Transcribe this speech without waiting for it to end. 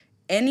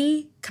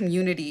any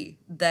community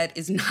that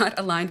is not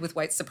aligned with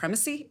white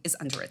supremacy is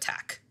under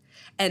attack.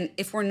 And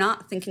if we're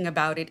not thinking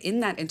about it in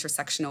that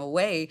intersectional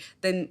way,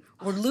 then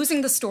we're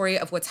losing the story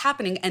of what's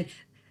happening. And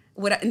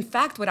what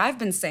I've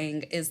been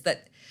saying is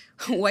that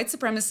white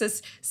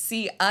supremacists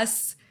see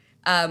us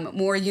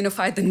more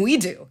unified than we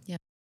do. Yeah.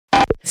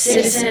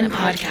 Citizen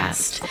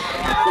Podcast.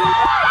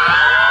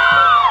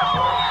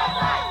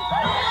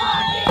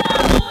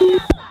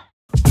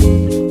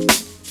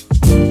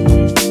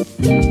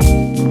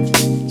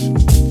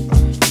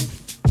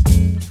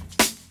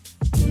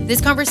 This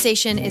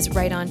conversation is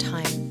right on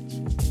time.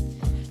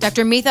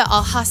 Dr. Maytha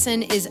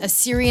Alhassen is a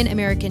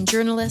Syrian-American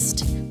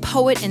journalist,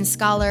 poet and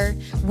scholar,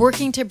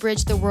 working to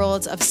bridge the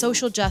worlds of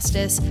social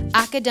justice,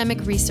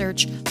 academic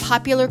research,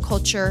 popular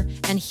culture,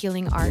 and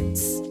healing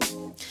arts.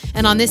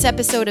 And on this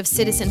episode of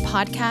Citizen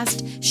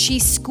Podcast, she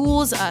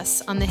schools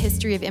us on the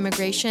history of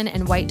immigration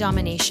and white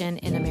domination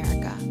in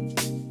America.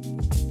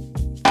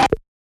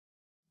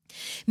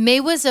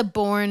 May was a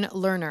born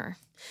learner,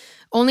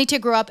 only to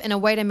grow up in a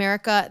white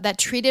America that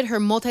treated her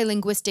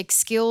multilinguistic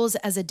skills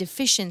as a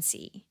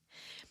deficiency.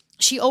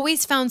 She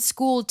always found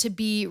school to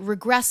be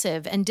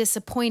regressive and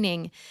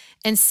disappointing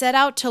and set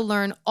out to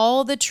learn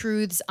all the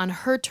truths on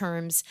her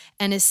terms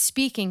and is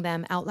speaking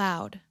them out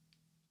loud.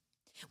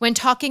 When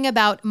talking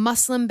about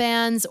Muslim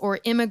bans or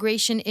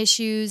immigration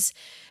issues,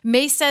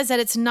 May says that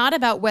it's not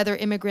about whether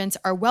immigrants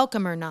are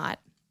welcome or not.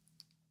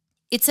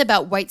 It's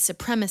about white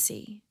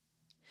supremacy.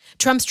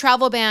 Trump's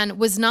travel ban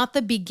was not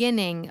the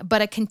beginning,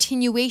 but a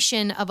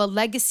continuation of a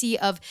legacy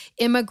of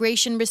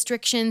immigration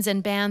restrictions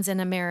and bans in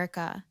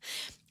America.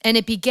 And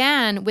it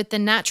began with the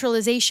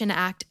Naturalization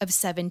Act of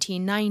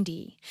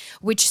 1790,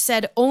 which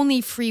said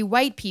only free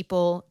white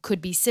people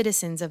could be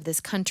citizens of this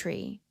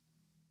country.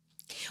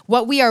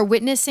 What we are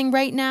witnessing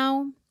right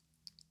now,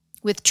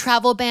 with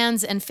travel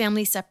bans and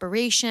family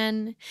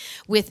separation,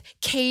 with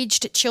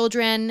caged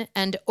children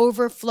and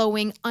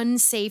overflowing,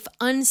 unsafe,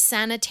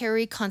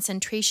 unsanitary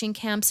concentration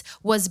camps,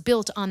 was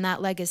built on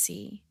that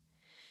legacy.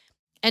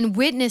 And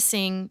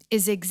witnessing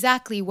is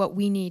exactly what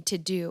we need to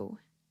do.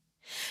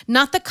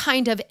 Not the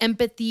kind of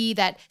empathy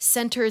that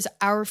centers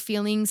our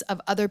feelings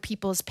of other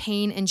people's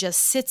pain and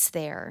just sits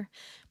there,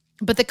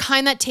 but the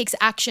kind that takes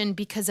action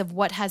because of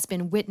what has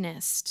been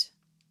witnessed.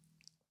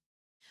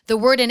 The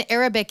word in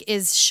Arabic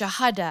is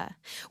shahada,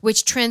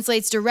 which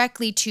translates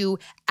directly to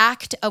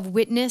act of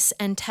witness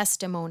and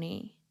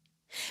testimony.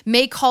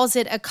 May calls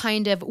it a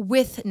kind of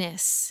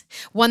withness,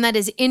 one that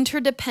is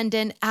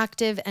interdependent,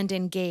 active, and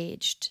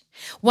engaged,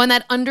 one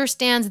that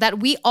understands that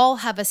we all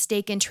have a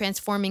stake in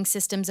transforming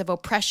systems of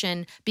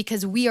oppression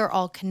because we are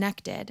all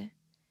connected.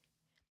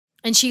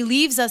 And she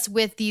leaves us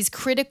with these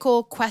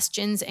critical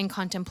questions and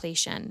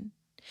contemplation.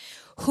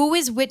 Who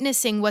is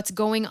witnessing what's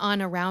going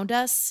on around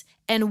us,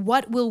 and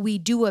what will we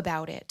do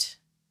about it?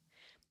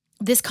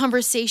 This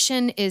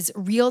conversation is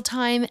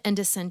real-time and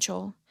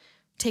essential.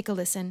 Take a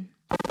listen.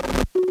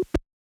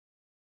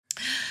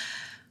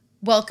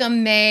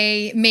 Welcome,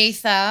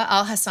 Maytha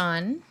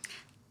Alhassen.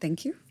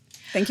 Thank you.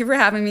 Thank you for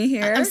having me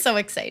here. I'm so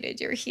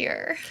excited you're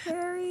here.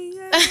 Carrie,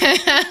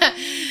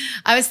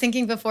 I was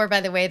thinking before,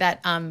 by the way,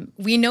 that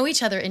we know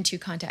each other in two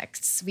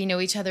contexts. We know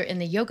each other in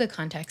the yoga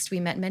context. We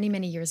met many,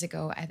 many years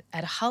ago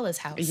at Hala's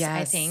house, yes.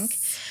 I think.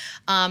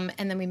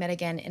 And then we met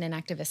again in an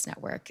activist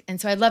network.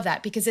 And so I love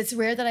that because it's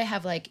rare that I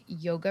have like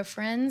yoga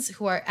friends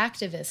who are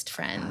activist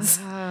friends.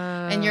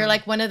 And you're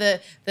like one of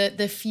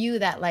the few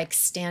that like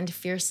stand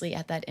fiercely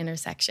at that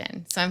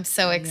intersection. So I'm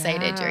so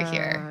excited you're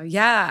here.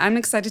 Yeah, I'm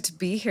excited to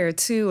be here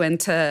too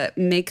and to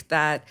make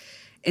that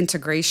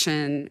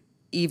integration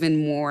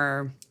even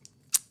more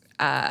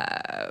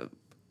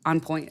on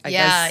point, I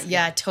guess.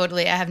 Yeah,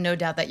 totally. I have no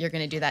doubt that you're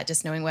going to do that,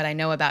 just knowing what I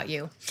know about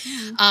you.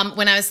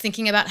 When I was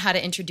thinking about how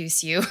to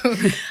introduce you,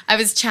 I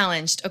was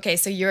challenged. Okay,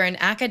 so you're an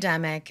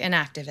academic, an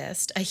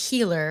activist, a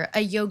healer, a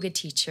yoga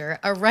teacher,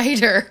 a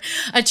writer,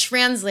 a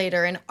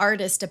translator, an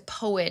artist, a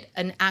poet,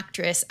 an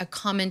actress, a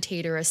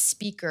commentator, a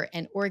speaker,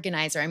 an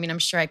organizer. I mean, I'm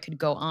sure I could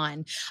go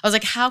on. I was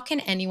like, how can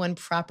anyone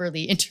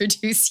properly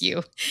introduce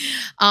you?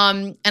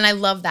 And I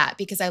love that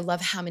because I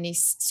love how many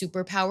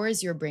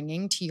superpowers you're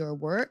bringing to your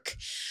work.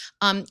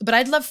 But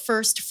I'd love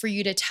first for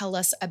you to tell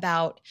us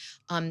about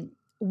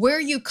where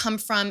you come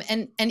from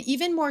and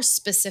even more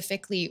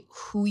specifically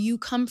who you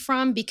come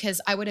from,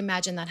 because I would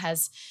imagine that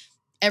has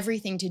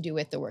everything to do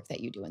with the work that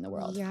you do in the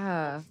world.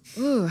 Yeah.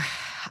 Ooh.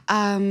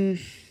 I'm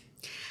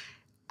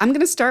going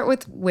to start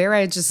with where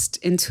I just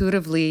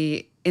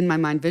intuitively in my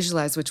mind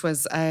visualized, which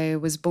was I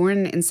was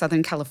born in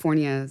Southern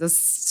California. That's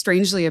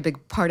strangely a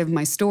big part of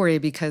my story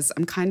because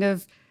I'm kind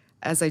of,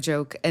 as I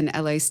joke, an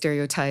LA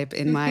stereotype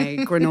in my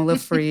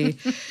granola-free,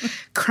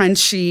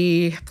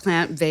 crunchy,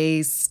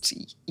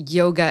 plant-based,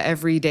 yoga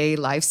everyday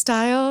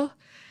lifestyle,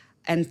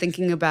 and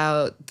thinking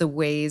about the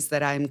ways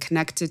that I'm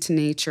connected to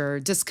nature,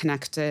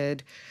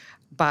 disconnected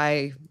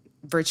by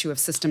virtue of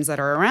systems that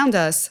are around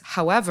us.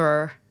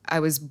 However, I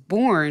was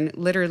born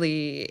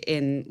literally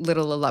in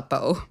Little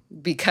Aleppo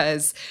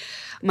because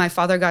my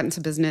father got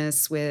into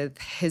business with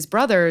his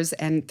brothers,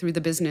 and through the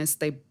business,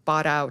 they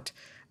bought out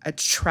a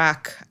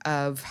track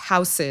of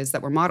houses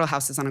that were model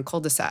houses on a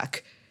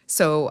cul-de-sac.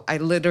 So I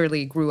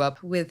literally grew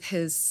up with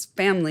his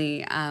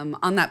family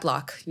on that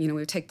block. You know,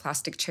 we would take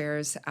plastic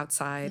chairs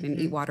outside and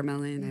eat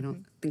watermelon. I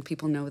don't think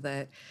people know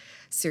that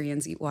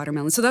Syrians eat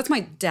watermelon. So that's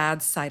my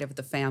dad's side of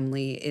the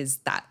family, is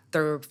that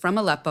they're from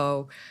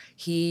Aleppo.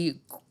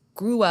 He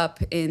grew up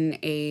in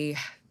a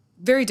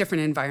very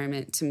different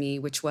environment to me,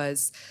 which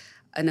was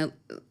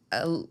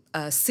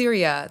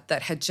Syria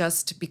that had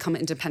just become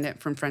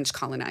independent from French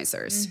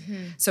colonizers.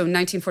 So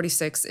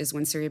 1946 is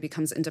when Syria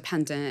becomes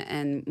independent,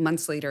 and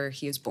months later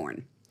he is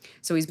born.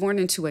 So he's born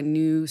into a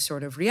new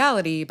sort of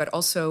reality, but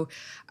also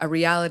a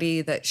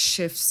reality that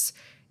shifts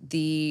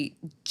the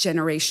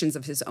generations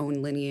of his own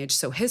lineage.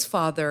 So his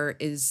father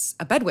is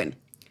a Bedouin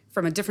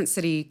from a different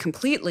city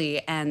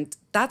completely, and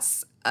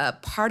that's a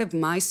part of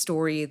my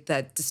story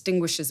that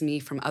distinguishes me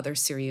from other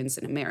Syrians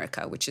in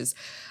America, which is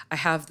I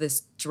have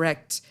this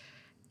direct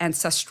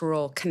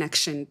ancestral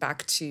connection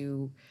back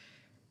to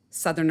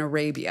Southern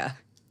Arabia.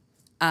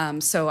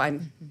 So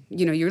I'm,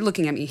 you know, you're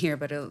looking at me here,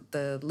 but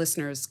the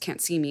listeners can't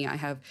see me. I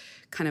have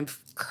kind of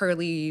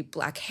curly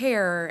black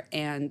hair,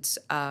 and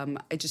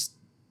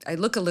I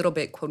look a little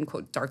bit, quote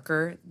unquote,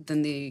 darker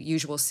than the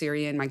usual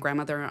Syrian. My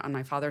grandmother on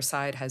my father's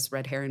side has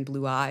red hair and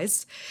blue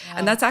eyes. Wow.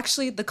 And that's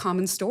actually the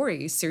common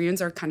story.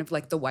 Syrians are kind of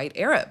like the white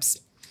Arabs,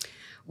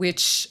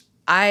 which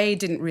I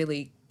didn't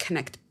really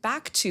connect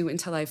back to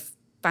until I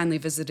finally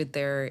visited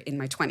there in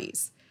my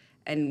 20s.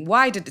 And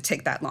why did it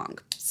take that long?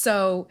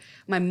 So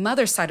my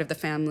mother's side of the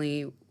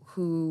family,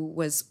 who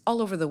was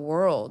all over the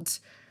world,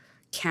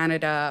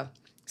 Canada,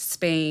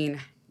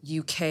 Spain,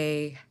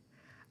 UK,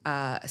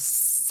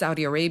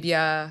 Saudi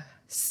Arabia,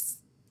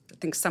 I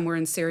think somewhere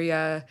in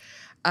Syria,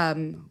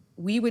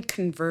 we would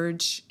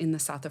converge in the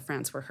south of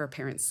France where her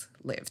parents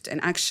lived.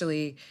 And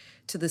actually,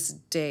 to this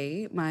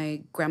day,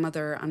 my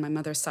grandmother on my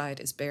mother's side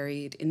is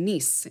buried in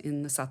Nice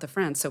in the south of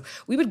France. So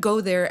we would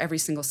go there every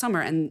single summer.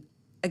 And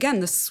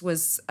again, this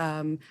was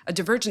a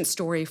divergent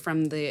story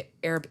from the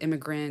Arab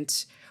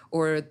immigrant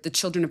or the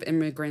children of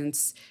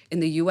immigrants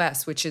in the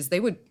US, which is they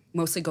would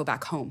mostly go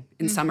back home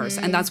in summers.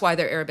 And that's why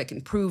their Arabic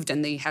improved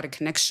and they had a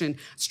connection,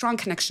 strong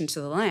connection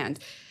to the land.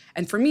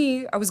 And for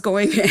me, I was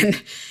going in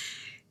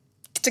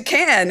to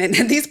Cannes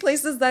and these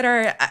places that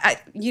are, I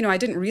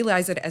didn't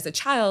realize it as a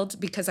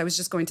child because I was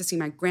just going to see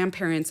my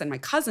grandparents and my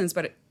cousins,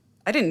 but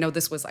I didn't know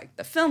this was like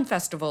the film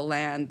festival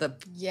land, the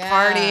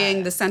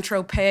partying, the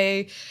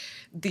Saint-Tropez,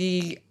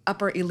 the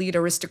upper elite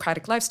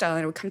aristocratic lifestyle.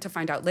 And I would come to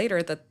find out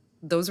later that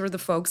those were the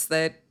folks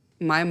that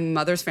my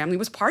mother's family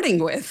was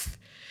partying with.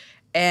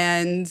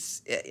 And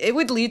it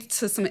would lead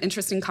to some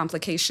interesting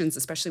complications,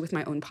 especially with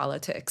my own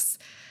politics.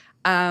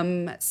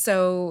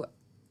 So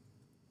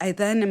I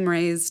then am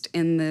raised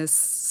in this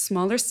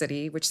smaller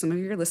city, which some of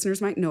your listeners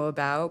might know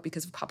about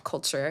because of pop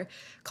culture,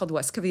 called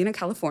West Covina,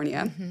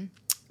 California.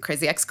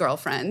 Crazy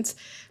Ex-Girlfriend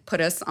put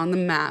us on the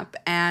map.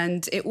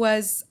 And it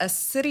was a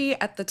city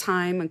at the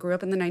time, I grew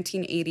up in the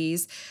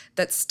 1980s,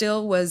 that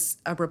still was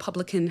a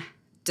Republican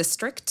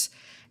district.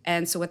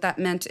 And so what that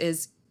meant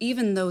is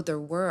even though there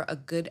were a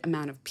good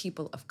amount of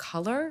people of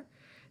color,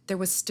 there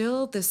was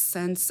still this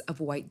sense of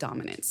white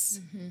dominance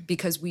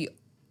because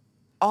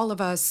all of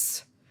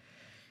us,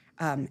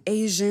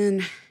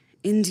 Asian,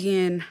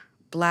 Indian,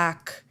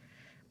 Black,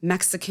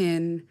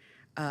 Mexican,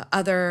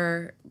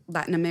 other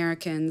Latin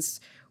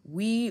Americans,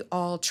 we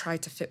all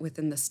tried to fit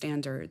within the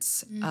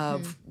standards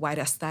of white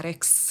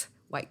aesthetics,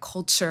 white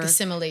culture.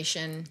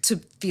 Assimilation. To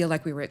feel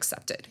like we were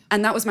accepted.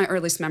 And that was my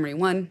earliest memory.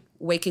 One,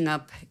 waking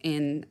up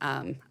in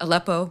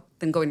Aleppo,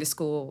 then going to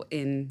school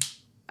in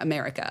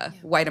America,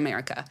 white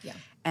America. Yeah.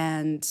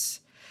 And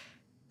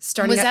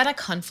starting Was that a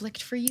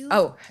conflict for you?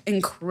 Oh,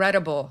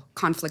 incredible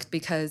conflict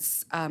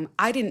because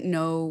I didn't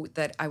know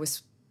that I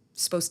was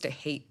supposed to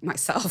hate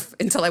myself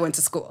until I went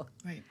to school.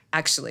 Right.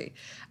 Actually.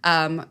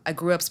 I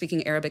grew up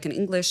speaking Arabic and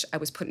English. I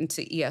was put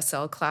into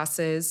ESL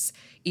classes,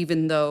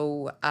 even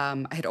though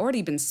I had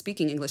already been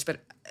speaking English.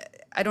 But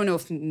I don't know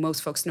if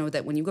most folks know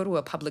that when you go to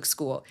a public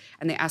school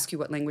and they ask you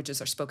what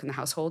languages are spoken in the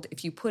household,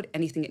 if you put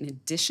anything in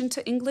addition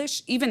to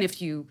English, even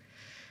if you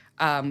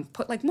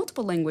put like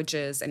multiple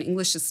languages and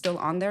English is still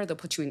on there, they'll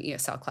put you in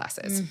ESL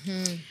classes.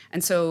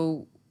 And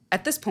so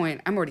at this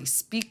point, I'm already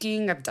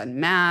speaking, I've done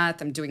math,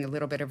 I'm doing a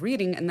little bit of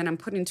reading, and then I'm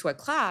put into a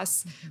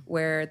class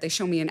where they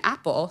show me an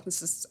apple.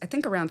 This is, I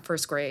think, around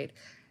first grade.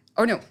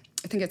 Or no,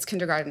 I think it's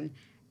kindergarten.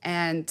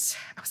 And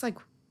I was like,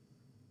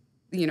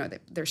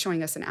 they're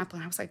showing us an apple,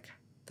 and I was like,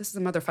 this is a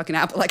motherfucking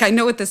apple. Like, I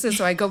know what this is.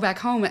 So I go back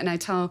home and I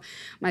tell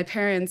my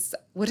parents,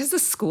 what is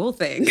this school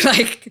thing?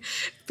 Like,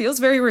 feels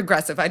very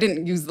regressive. I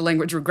didn't use the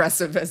language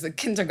regressive as a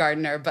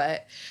kindergartner,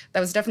 but that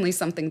was definitely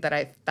something that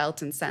I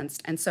felt and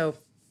sensed. And so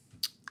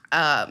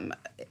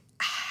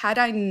had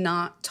I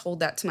not told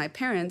that to my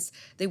parents,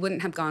 they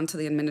wouldn't have gone to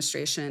the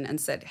administration and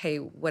said, hey,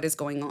 what is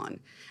going on?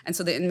 And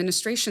so the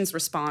administration's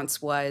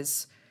response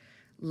was,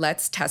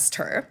 let's test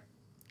her.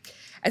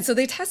 And so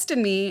they tested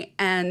me,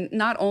 and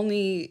not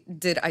only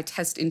did I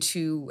test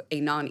into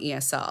a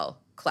non-ESL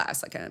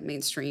class, like a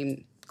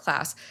mainstream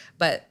class,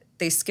 but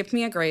they skipped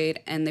me a grade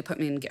and they put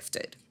me in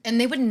gifted And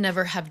they would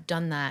never have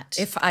done that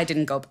if I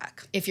didn't go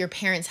back. if your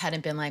parents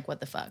hadn't been like, what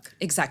the fuck?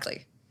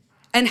 Exactly.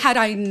 And had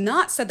I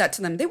not said that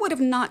to them, they would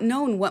have not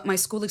known what my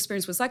school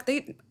experience was like.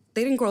 They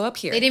didn't grow up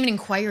here. They didn't even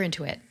inquire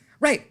into it.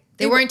 Right.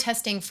 They weren't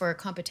testing for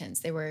competence.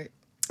 They were...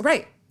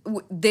 Right.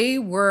 They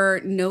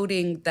were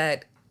noting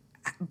that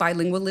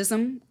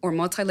bilingualism or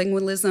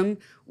multilingualism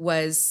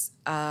was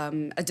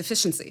a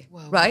deficiency,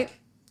 right?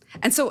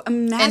 And so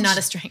imagine... And not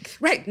a strength.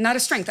 Right, not a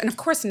strength. And of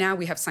course, now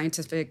we have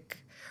scientific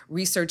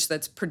research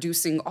that's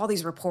producing all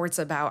these reports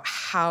about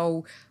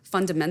how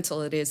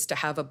fundamental it is to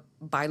have a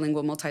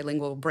bilingual,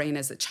 multilingual brain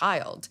as a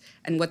child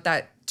and what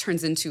that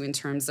turns into in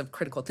terms of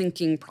critical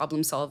thinking,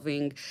 problem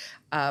solving,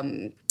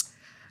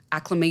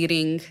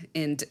 acclimating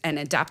and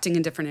adapting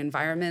in different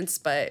environments.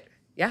 But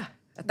yeah,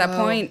 at that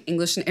point,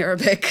 English and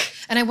Arabic.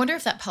 And I wonder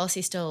if that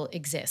policy still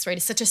exists, right?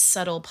 It's such a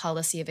subtle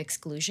policy of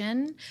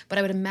exclusion. But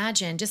I would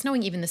imagine, just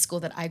knowing even the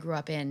school that I grew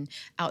up in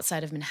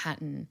outside of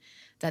Manhattan,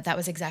 that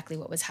was exactly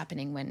what was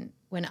happening when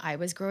I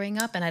was growing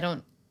up. And I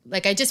don't,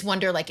 like, I just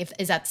wonder, like,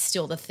 is that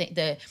still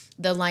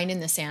the line in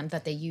the sand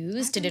that they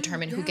use to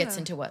determine who gets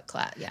into what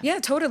class? Yeah,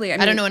 totally.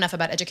 I don't know enough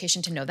about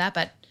education to know that,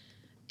 but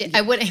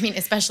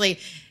especially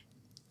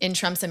in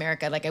Trump's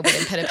America, like, I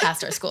wouldn't put it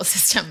past our school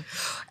system.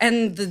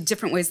 And the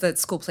different ways that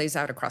school plays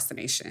out across the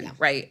nation,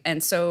 right?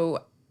 And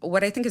so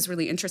what I think is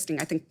really interesting,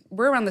 I think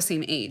we're around the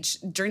same age.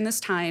 During this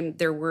time,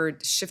 there were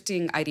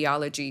shifting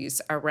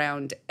ideologies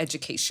around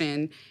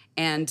education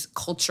and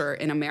culture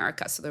in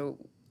America. So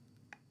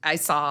I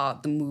saw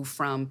the move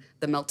from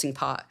the melting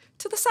pot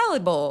to the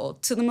salad bowl,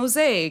 to the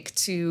mosaic,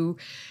 to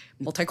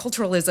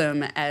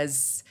multiculturalism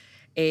as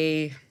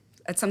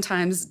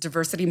sometimes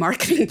diversity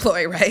marketing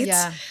ploy, right?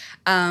 Yeah.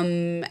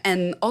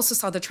 And also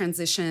saw the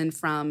transition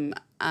from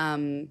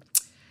having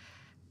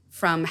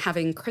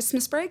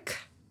Christmas break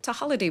to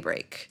holiday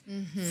break,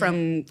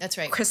 from That's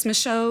right. Christmas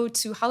show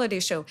to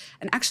holiday show.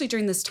 And actually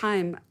during this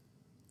time,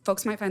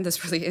 folks might find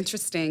this really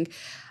interesting.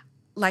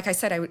 Like I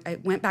said, I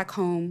went back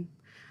home.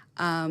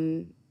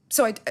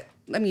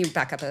 Let me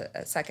back up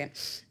a second.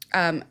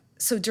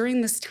 So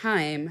during this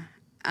time,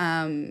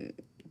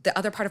 the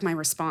other part of my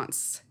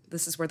response,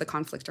 this is where the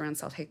conflict around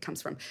self-hate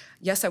comes from.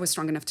 Yes, I was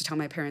strong enough to tell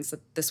my parents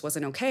that this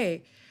wasn't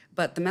okay,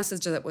 but the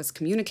message that was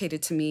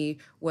communicated to me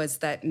was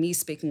that me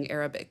speaking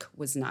Arabic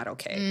was not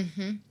okay.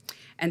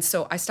 And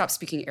so I stopped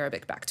speaking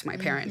Arabic back to my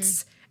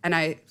parents.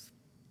 And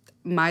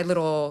my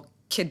little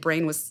kid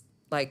brain was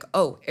like,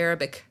 oh,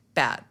 Arabic,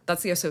 bad.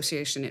 That's the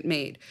association it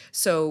made.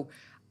 So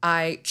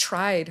I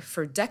tried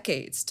for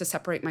decades to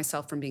separate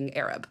myself from being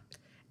Arab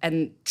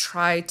and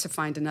tried to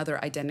find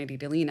another identity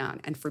to lean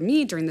on. And for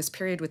me, during this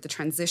period with the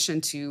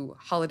transition to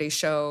holiday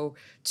show,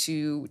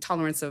 to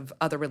tolerance of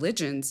other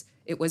religions,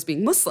 it was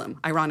being Muslim,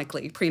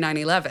 ironically, pre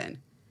 9/11.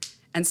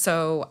 And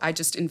so I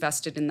just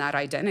invested in that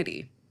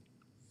identity.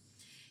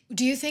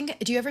 Do you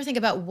ever think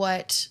about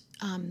what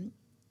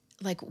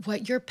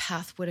your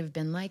path would have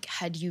been like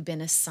had you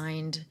been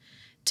assigned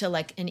to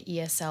like an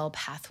ESL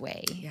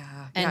pathway?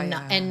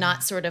 And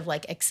not sort of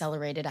like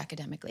accelerated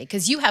academically?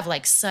 Because you have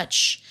like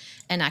such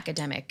an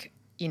academic,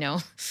 I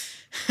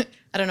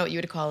don't know what you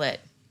would call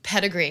it,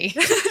 pedigree.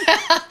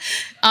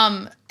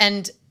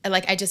 And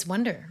like, I just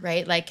wonder,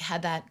 right? Like,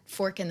 had that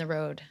fork in the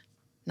road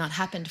not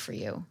happened for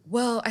you?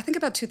 Well, I think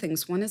about two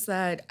things. One is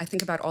that I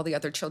think about all the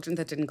other children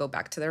that didn't go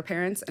back to their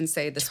parents and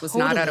say this was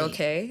not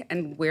okay,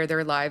 and where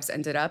their lives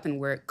ended up and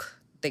where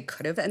they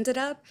could have ended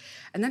up.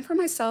 And then for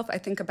myself, I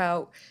think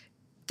about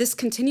this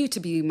continued to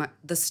be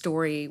the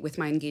story with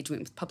my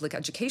engagement with public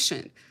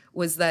education,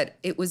 was that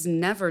it was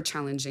never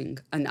challenging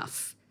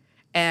enough.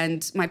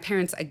 And my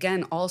parents,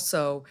 again,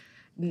 also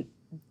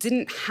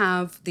didn't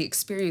have the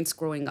experience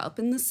growing up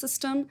in the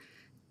system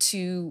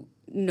to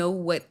know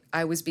what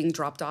I was being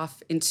dropped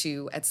off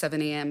into at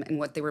 7 a.m. and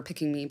what they were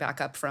picking me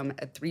back up from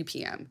at 3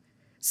 p.m.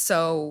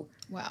 So,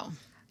 wow.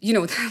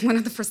 One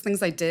of the first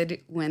things I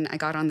did when I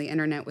got on the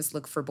internet was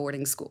look for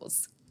boarding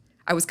schools.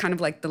 I was kind of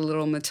like the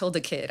little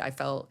Matilda kid. I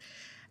felt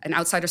an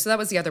outsider. So that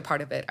was the other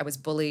part of it. I was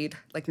bullied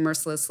like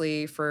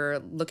mercilessly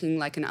for looking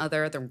like an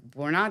other. There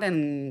were not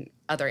any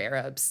other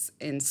Arabs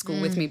in school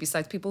with me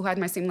besides people who had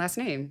my same last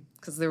name,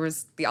 because there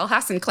was the Al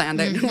Hassan clan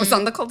that was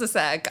on the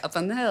cul-de-sac up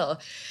on the hill.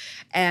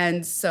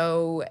 And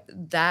so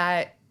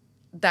that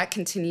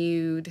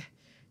continued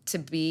to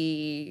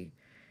be,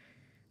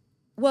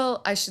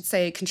 well, I should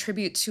say,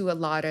 contribute to a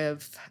lot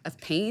of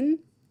pain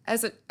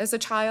as a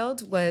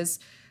child, was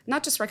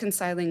not just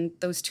reconciling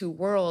those two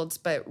worlds,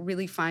 but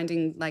really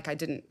finding like I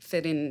didn't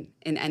fit in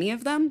any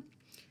of them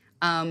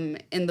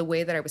in the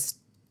way that I was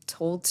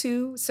told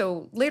to.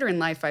 So later in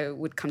life, I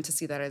would come to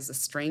see that as a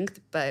strength.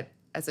 But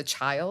as a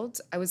child,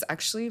 I was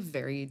actually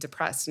very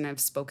depressed. And I've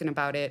spoken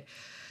about it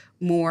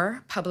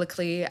more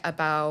publicly,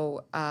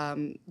 about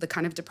the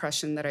kind of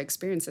depression that I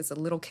experienced as a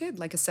little kid,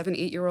 like a 7,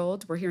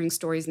 8-year-old. We're hearing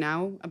stories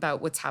now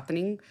about what's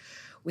happening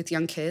with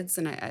young kids.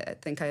 And I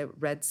think I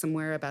read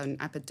somewhere about an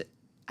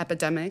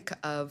epidemic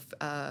of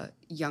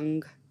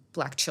young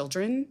Black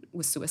children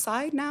with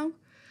suicide now.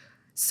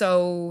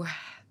 So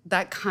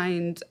that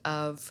kind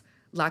of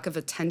lack of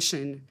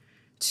attention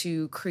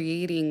to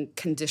creating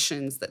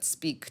conditions that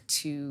speak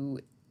to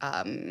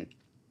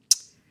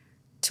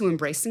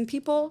embracing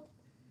people.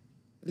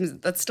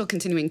 That's still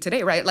continuing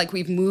today, right? Like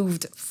we've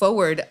moved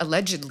forward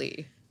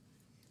allegedly.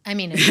 I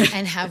mean,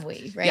 and have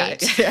we,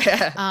 right?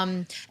 Yeah.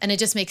 And it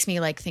just makes me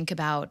like think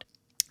about,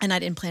 and I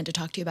didn't plan to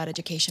talk to you about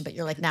education, but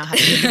you're like now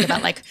having to think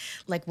about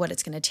like what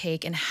it's going to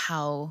take and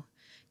how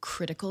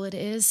critical it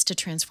is to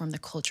transform the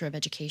culture of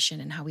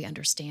education and how we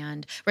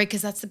understand, right?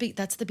 Because that's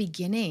the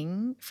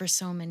beginning for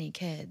so many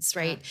kids,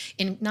 right?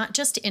 In not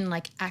just in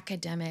like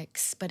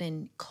academics, but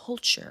in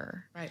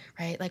culture,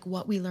 right? Like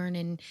what we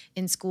learn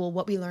in school,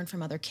 what we learn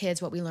from other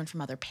kids, what we learn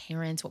from other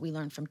parents, what we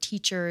learn from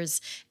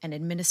teachers and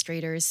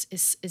administrators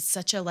is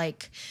such a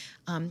like,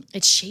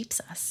 it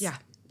shapes us.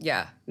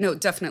 Yeah, no,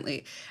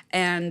 definitely.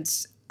 And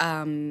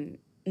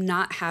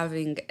not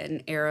having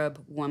an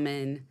Arab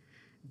woman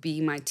be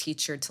my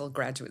teacher till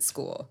graduate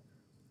school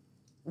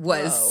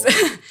was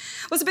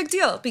was a big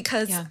deal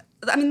because,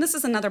 I mean, this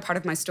is another part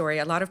of my story.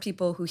 A lot of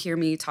people who hear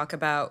me talk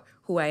about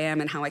who I am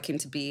and how I came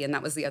to be, and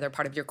that was the other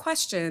part of your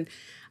question,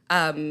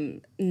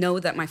 know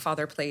that my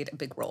father played a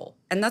big role.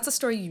 And that's a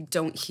story you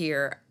don't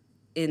hear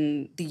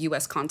in the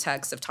U.S.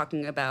 context of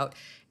talking about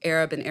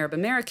Arab and Arab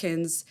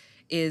Americans,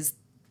 is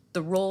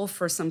the role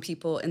for some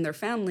people in their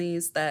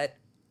families that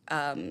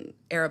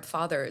Arab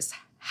fathers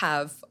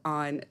have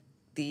on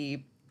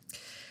the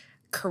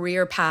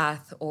career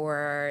path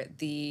or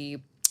the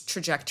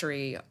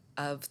trajectory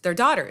of their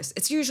daughters.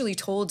 It's usually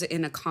told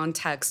in a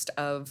context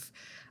of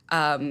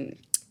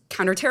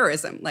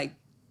counterterrorism. Like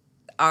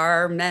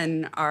our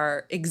men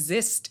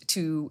exist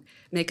to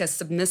make us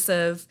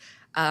submissive,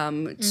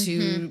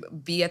 to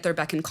be at their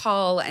beck and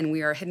call, and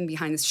we are hidden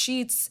behind the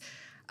sheets,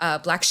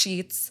 black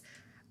sheets,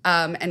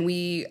 and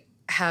we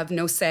have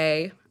no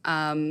say.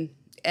 And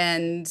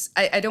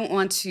I don't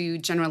want to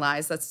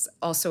generalize. That's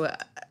also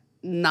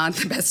not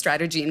the best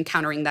strategy in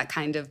countering that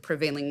kind of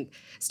prevailing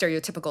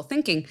stereotypical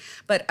thinking.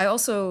 But I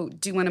also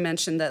do want to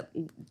mention that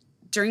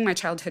during my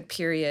childhood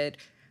period,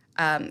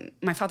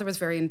 my father was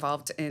very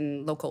involved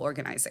in local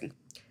organizing.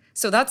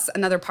 So that's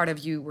another part of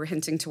you were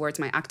hinting towards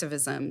my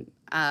activism.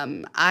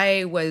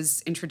 I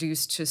was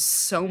introduced to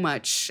so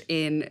much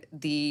in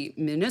the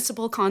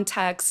municipal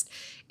context,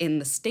 in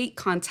the state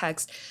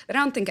context, that I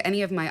don't think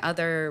any of my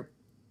other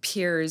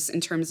peers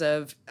in terms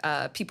of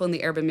people in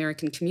the Arab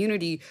American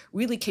community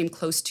really came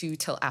close to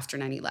till after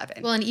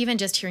 9/11. Well, and even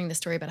just hearing the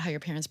story about how your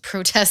parents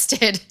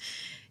protested,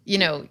 you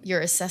know, your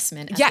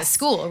assessment at the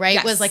school,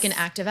 right, was like an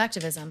act of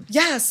activism.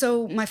 Yeah,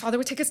 so my father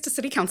would take us to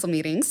city council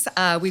meetings.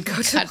 We'd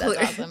go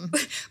to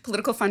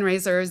political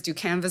fundraisers, do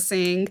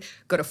canvassing,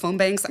 go to phone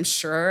banks. I'm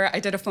sure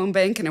I did a phone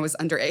bank and I was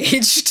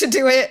underage to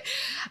do it.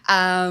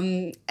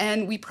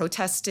 And we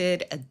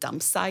protested a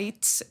dump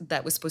site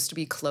that was supposed to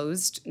be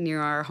closed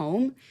near our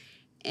home.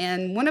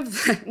 And one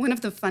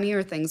of the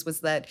funnier things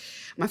was that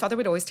my father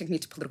would always take me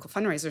to political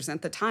fundraisers. And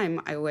at the time,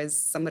 I was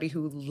somebody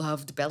who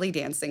loved belly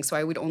dancing, so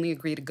I would only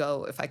agree to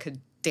go if I could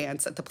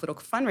dance at the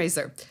political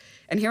fundraiser.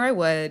 And here I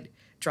would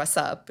dress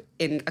up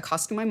in a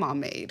costume my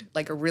mom made,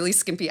 like a really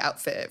skimpy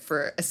outfit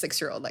for a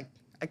 6-year-old. Like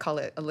I call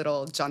it a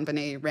little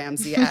JonBenet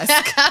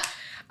Ramsey-esque.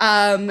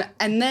 And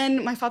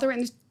then my father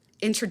would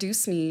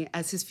introduce me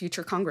as his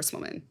future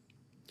congresswoman.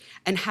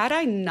 And had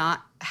I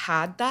not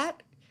had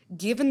that,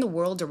 given the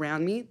world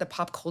around me, the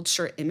pop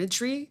culture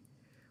imagery,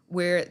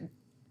 where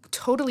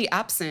totally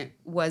absent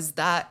was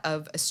that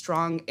of a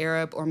strong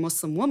Arab or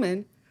Muslim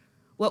woman,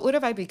 what would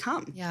have I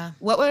become? Yeah.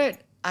 What would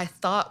I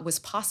thought was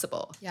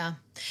possible? Yeah.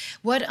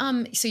 What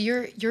so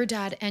your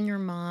dad and your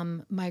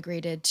mom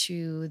migrated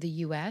to the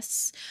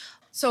US?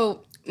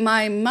 So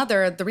my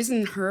mother, the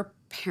reason her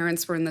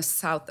parents were in the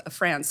south of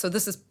France, so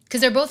this is because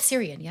they're both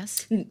Syrian,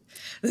 yes?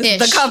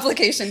 The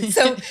complication.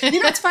 So,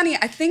 you know, it's funny.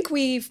 I think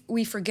we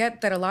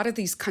forget that a lot of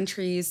these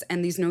countries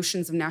and these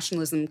notions of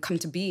nationalism come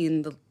to be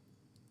in the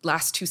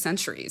last 2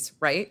 centuries,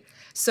 right?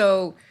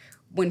 So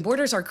when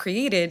borders are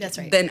created,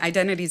 then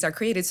identities are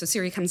created. So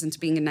Syria comes into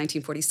being in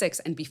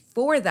 1946. And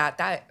before that,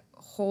 that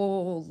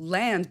whole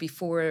land,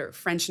 before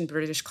French and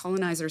British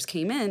colonizers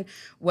came in,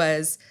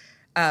 was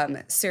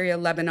Syria,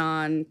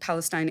 Lebanon,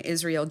 Palestine,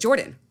 Israel,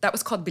 Jordan. That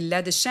was called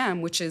Bilad al-Sham,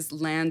 which is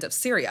land of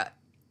Syria,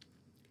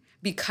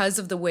 because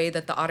of the way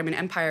that the Ottoman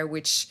Empire,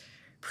 which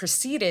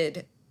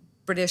preceded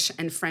British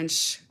and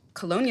French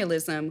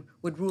colonialism,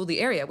 would rule the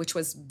area, which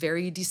was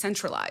very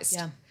decentralized.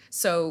 Yeah.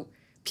 So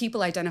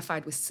people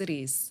identified with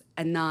cities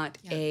and not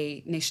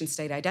a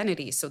nation-state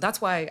identity. So that's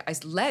why I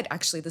led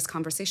actually this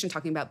conversation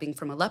talking about being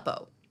from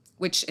Aleppo,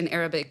 which in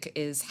Arabic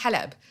is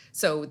Halab.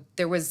 So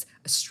there was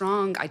a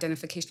strong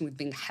identification with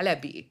being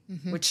Halabi,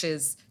 which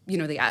is, you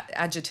know, the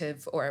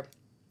adjective or,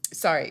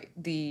 sorry,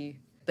 the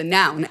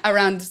noun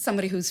around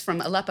somebody who's from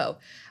Aleppo.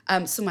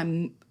 So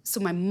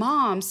my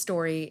mom's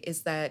story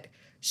is that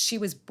she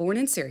was born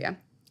in Syria.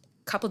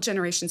 A couple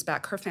generations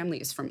back, her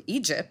family is from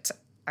Egypt,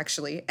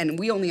 actually, and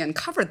we only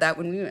uncovered that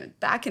when we went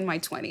back in my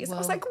 20s. Whoa. I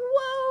was like,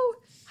 whoa,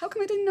 how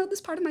come I didn't know this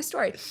part of my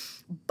story?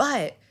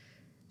 But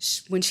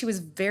when she was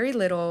very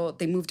little,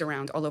 they moved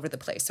around all over the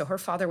place. So her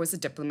father was a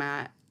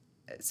diplomat.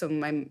 so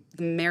the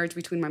marriage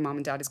between my mom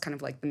and dad is kind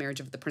of like the marriage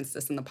of the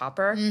princess and the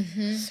pauper.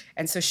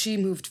 And so she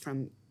moved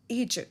from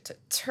Egypt to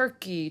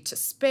Turkey to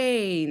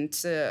Spain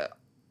to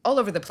all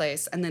over the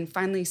place, and then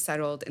finally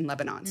settled in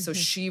Lebanon. So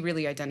she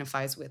really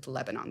identifies with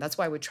Lebanon. That's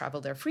why I would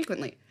travel there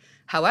frequently.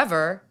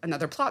 However,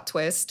 another plot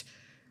twist,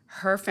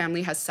 her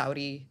family has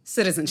Saudi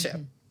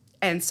citizenship.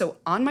 And so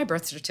on my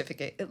birth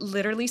certificate, it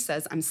literally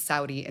says I'm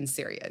Saudi and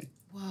Syrian.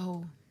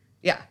 Whoa.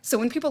 Yeah. So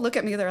when people look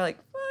at me, they're like,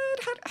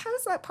 what? How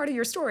is that part of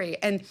your story?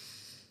 And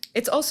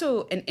it's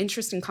also an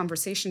interesting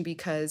conversation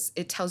because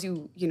it tells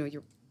you,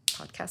 your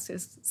podcast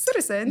is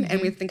Citizen,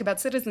 and we think about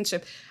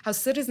citizenship, how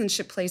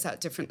citizenship plays out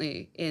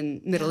differently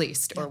in Middle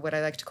East, or what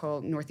I like to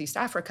call Northeast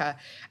Africa.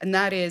 And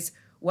that is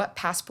what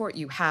passport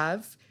you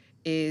have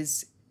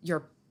is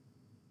your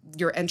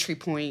entry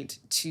point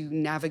to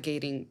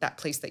navigating that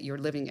place that you're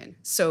living in.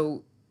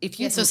 So if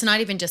you... so it's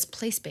not even just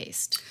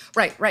place-based.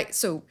 Right.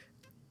 So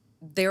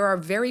there are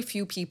very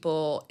few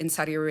people in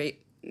Saudi Arabia,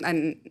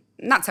 and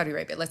not Saudi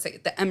Arabia, let's say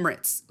the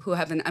Emirates, who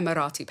have an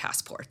Emirati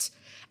passport.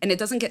 And it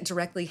doesn't get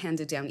directly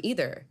handed down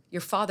either.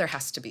 Your father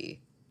has to be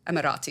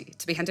Emirati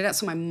to be handed down.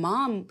 So my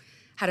mom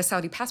had a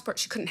Saudi passport.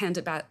 She couldn't hand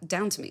it back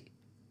down to me,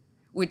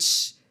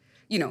 which,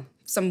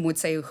 some would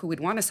say who would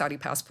want a Saudi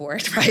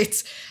passport,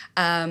 right?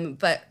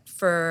 But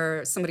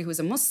for somebody who's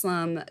a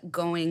Muslim,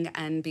 going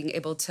and being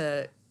able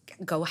to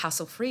go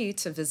hassle-free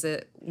to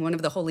visit one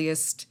of the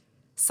holiest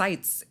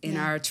sites in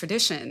our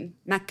tradition,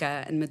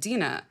 Mecca and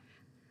Medina,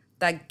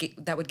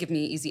 that would give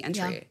me easy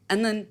entry. Yeah.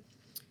 And then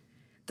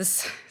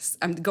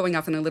I'm going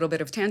off on a little bit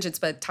of tangents,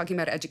 but talking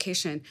about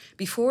education,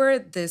 before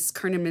this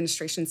current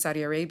administration in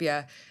Saudi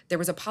Arabia, there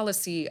was a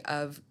policy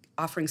of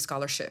offering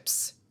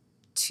scholarships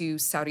to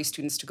Saudi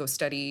students to go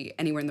study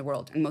anywhere in the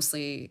world, and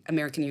mostly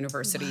American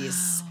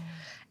universities. Wow.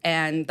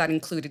 And that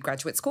included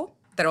graduate school.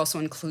 That also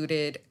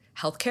included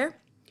healthcare.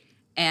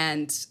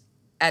 And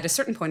at a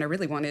certain point, I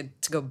really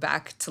wanted to go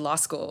back to law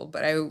school,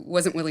 but I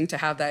wasn't willing to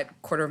have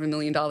that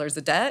 $250,000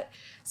 of debt.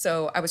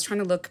 So I was trying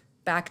to look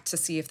back to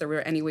see if there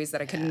were any ways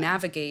that I could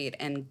navigate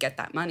and get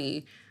that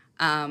money.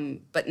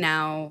 But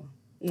now,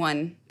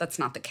 that's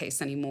not the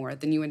case anymore.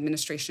 The new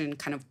administration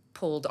kind of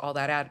pulled all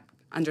that out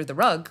under the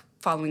rug,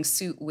 following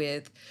suit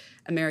with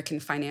American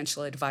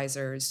financial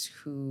advisors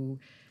who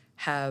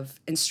have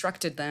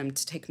instructed them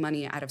to take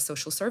money out of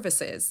social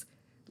services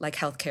like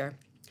healthcare,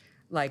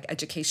 like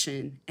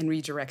education, and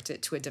redirect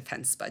it to a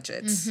defense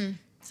budget.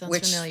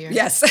 Sounds familiar.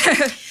 Yes.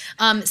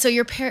 So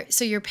your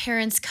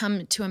parents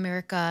come to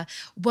America.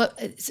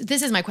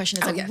 This is my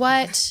question.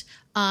 What?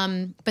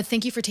 But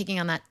thank you for taking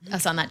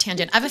us on that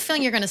tangent. I have a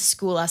feeling you're going to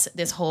school us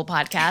this whole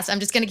podcast.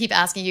 I'm just going to keep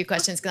asking you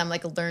questions because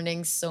I'm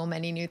learning so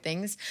many new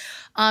things.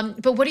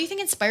 But what do you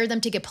think inspired them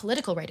to get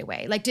political right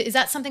away? Is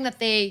that something that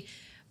they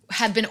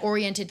have been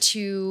oriented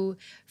to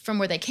from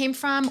where they came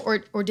from,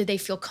 or did they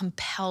feel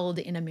compelled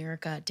in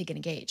America to get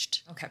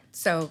engaged? Okay,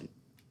 so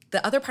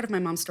the other part of my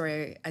mom's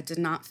story I did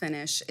not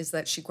finish is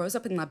that she grows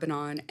up in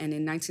Lebanon, and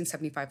in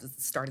 1975 was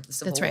the start of the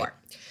Civil War.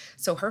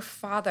 So her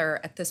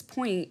father, at this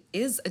point,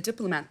 is a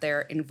diplomat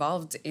there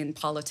involved in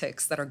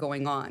politics that are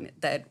going on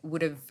that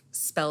would have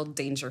spelled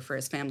danger for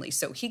his family.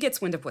 So he gets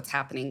wind of what's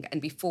happening,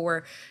 and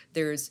before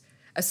there's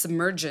a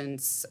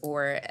submergence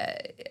or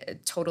a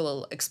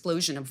total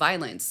explosion of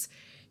violence,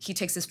 he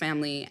takes his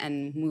family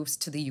and moves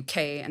to the UK,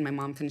 and my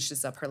mom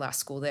finishes up her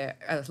last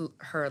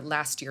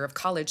year of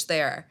college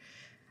there.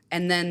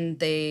 And then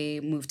they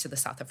move to the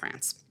south of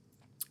France.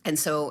 And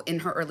so in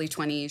her early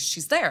 20s,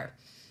 she's there.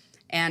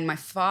 And my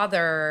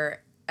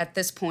father, at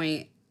this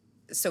point,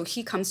 so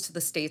he comes to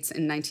the States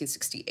in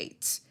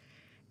 1968.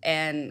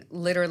 And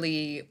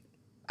literally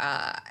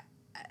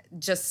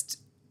just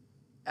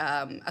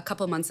a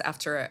couple of months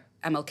after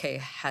MLK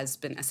has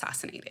been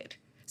assassinated.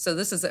 So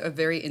this is a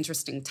very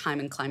interesting time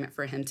and climate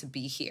for him to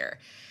be here.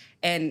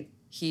 And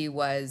he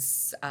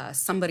was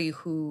somebody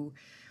who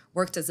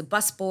worked as a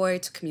busboy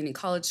to community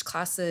college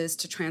classes,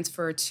 to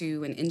transfer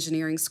to an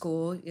engineering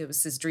school. It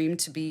was his dream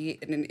to be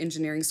in an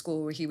engineering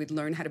school where he would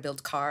learn how to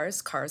build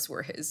cars. Cars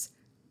were his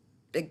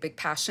big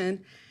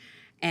passion.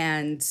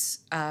 And,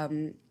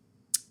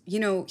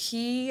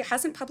 he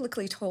hasn't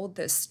publicly told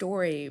this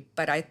story,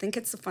 but I think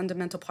it's a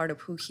fundamental part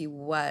of who he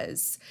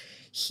was.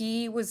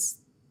 He was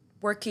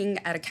working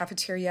at a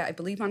cafeteria, I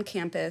believe on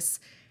campus,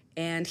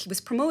 and he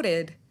was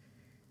promoted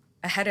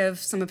ahead of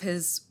some of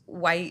his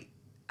white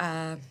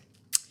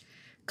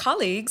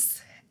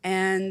colleagues.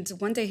 And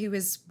one day he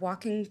was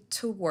walking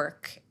to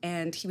work,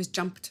 and he was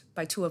jumped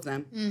by two of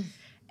them.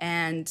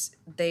 And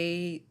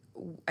they,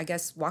 I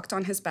guess, walked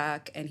on his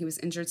back, and he was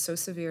injured so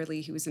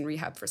severely he was in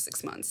rehab for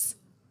 6 months.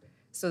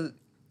 So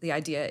the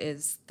idea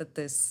is that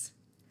this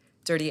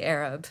dirty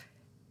Arab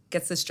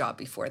gets this job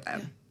before them.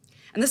 Yeah.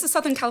 And this is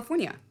Southern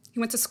California. He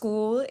went to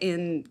school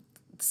in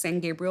San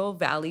Gabriel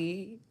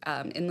Valley,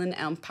 Inland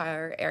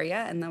Empire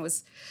area, and that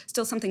was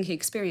still something he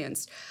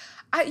experienced.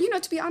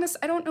 To be honest,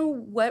 I don't know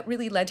what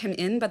really led him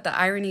in, but the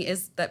irony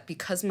is that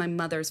because my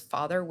mother's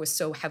father was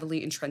so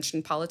heavily entrenched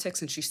in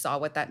politics and she saw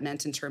what that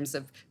meant in terms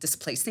of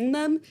displacing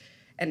them,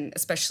 and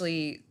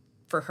especially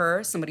for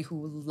her, somebody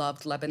who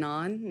loved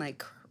Lebanon,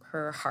 like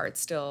her heart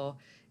still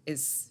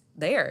is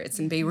there. It's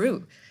in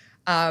Beirut.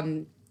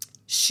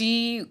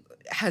 She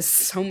has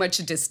so much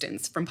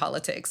distance from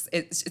politics.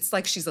 It's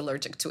like she's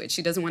allergic to it.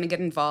 She doesn't want to get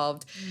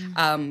involved.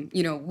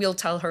 We'll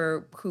tell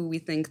her who we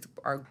think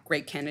are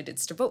great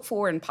candidates to vote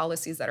for and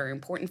policies that are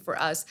important for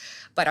us.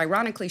 But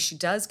ironically, she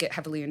does get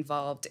heavily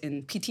involved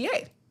in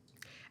PTA.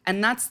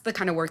 And that's the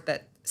kind of work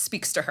that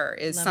speaks to her,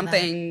 is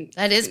something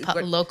that is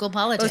local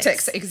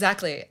politics.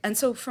 Exactly. And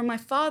so for my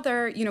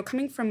father,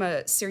 coming from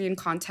a Syrian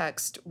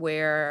context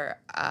where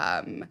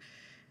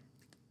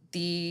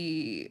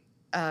the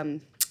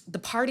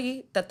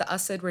party that the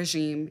Assad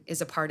regime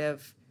is a part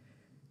of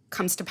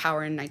comes to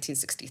power in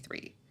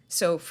 1963.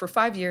 So for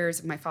 5 years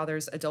of my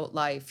father's adult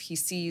life, he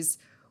sees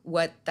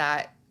what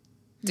that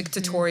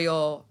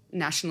dictatorial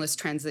nationalist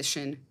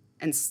transition,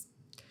 and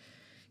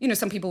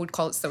some people would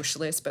call it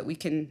socialist, but we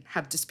can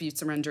have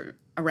disputes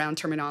around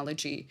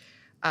terminology,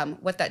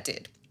 what that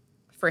did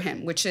for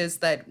him, which is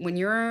that when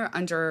you're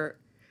under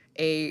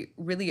a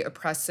really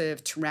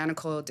oppressive,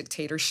 tyrannical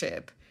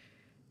dictatorship,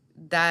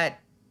 that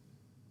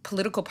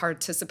political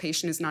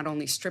participation is not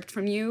only stripped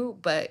from you,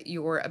 but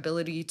your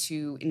ability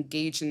to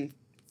engage in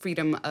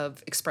freedom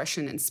of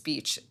expression and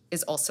speech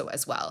is also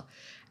as well.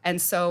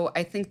 And so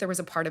I think there was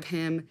a part of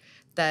him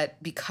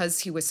that,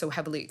 because he was so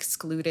heavily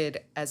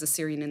excluded as a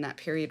Syrian in that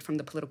period from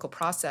the political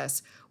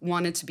process,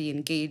 wanted to be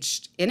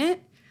engaged in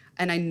it.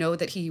 And I know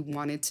that he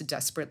wanted to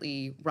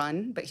desperately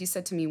run, but he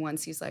said to me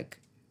once, he's like,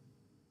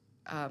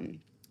 I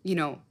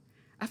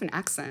have an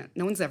accent.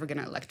 No one's ever going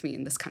to elect me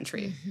in this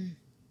country. Mm-hmm.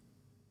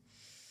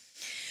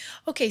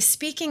 Okay,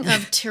 speaking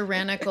of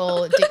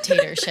tyrannical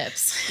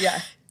dictatorships,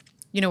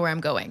 you know where I'm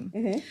going.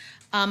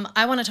 Mm-hmm.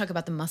 I want to talk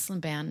about the Muslim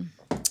ban.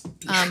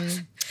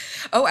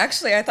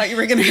 Actually, I thought you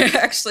were going to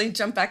actually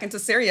jump back into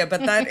Syria,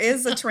 but that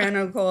is a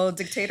tyrannical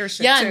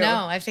dictatorship too.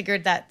 No, I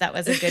figured that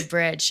was a good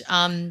bridge.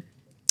 And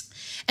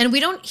we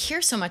don't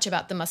hear so much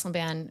about the Muslim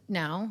ban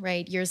now,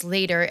 right? Years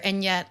later,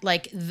 and yet,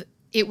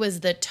 it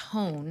was the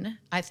tone,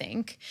 I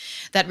think,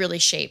 that really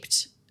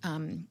shaped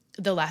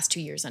the last 2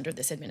 years under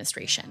this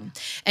administration.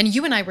 And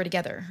you and I were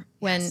together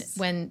when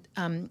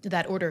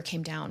that order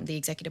came down, the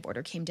executive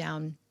order came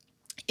down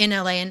in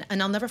LA.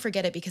 And I'll never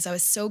forget it, because I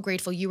was so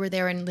grateful you were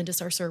there and Linda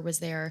Sarsour was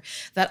there,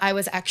 that I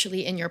was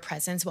actually in your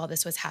presence while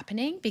this was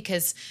happening,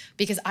 because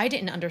I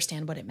didn't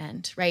understand what it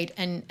meant, right?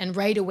 And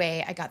right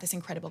away, I got this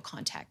incredible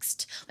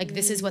context.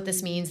 This is what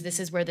this means. This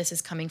is where this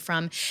is coming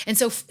from. And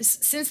so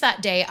since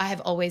that day, I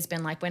have always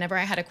been like, whenever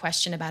I had a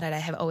question about it, I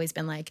have always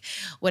been like,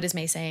 what is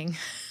May saying?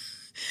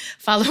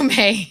 Follow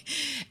May.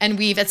 And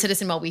we've at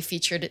Citizen Well, we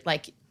featured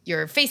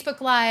your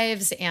Facebook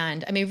lives.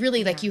 And I mean,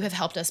 really, you have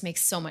helped us make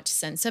so much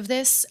sense of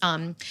this.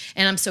 And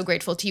I'm so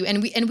grateful to you.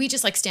 And we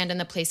just stand in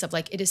the place of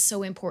it is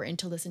so important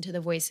to listen to the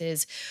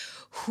voices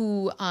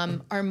who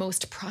are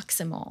most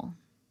proximal,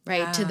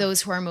 right, to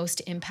those who are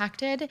most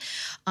impacted.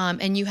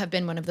 And you have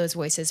been one of those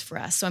voices for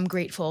us. So I'm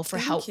grateful for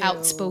how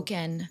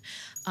outspoken,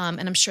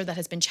 and I'm sure that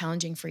has been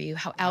challenging for you,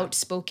 how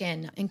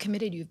outspoken and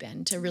committed you've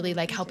been to really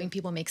helping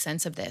people make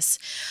sense of this.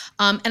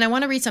 And I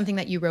want to read something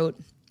that you wrote,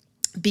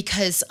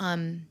 because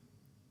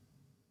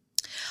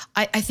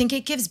I think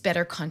it gives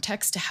better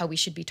context to how we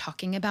should be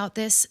talking about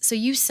this. So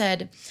you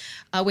said,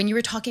 when you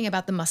were talking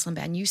about the Muslim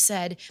ban, you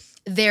said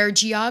their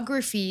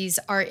geographies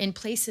are in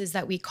places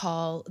that we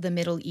call the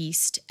Middle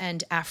East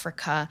and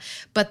Africa.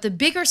 But the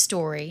bigger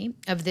story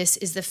of this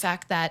is the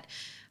fact that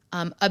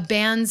a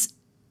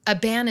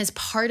ban is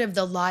part of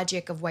the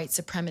logic of white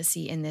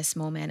supremacy in this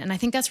moment. And I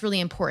think that's really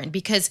important,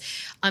 because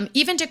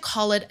even to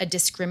call it a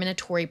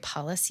discriminatory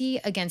policy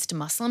against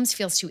Muslims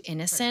feels too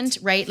innocent,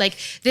 right?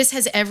 This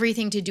has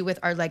everything to do with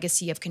our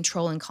legacy of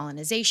control and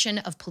colonization,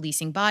 of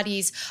policing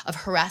bodies, of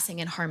harassing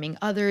and harming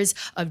others,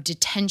 of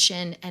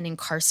detention and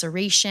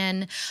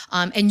incarceration.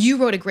 And you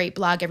wrote a great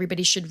blog,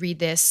 everybody should read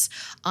this,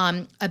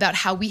 about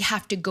how we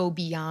have to go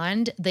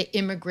beyond the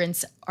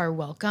immigrants are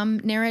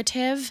welcome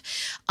narrative.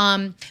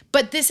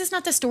 But this is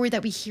not the story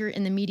that we hear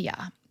in the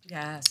media.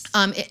 Yes.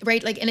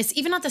 Right? And it's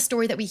even not the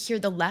story that we hear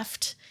on the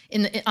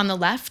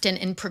left and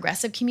in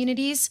progressive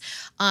communities.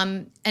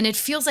 And it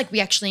feels like we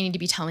actually need to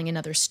be telling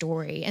another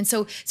story. And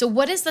so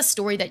what is the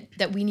story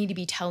that we need to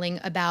be telling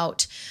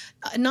about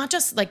not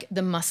just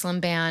the Muslim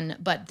ban,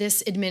 but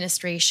this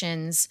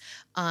administration's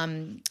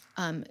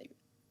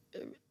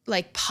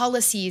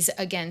policies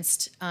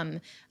against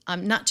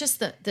not just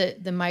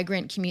the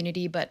migrant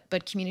community,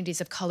 but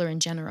communities of color in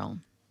general?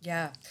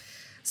 Yeah.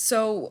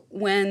 So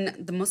when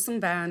the Muslim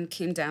ban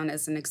came down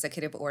as an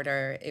executive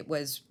order, it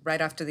was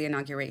right after the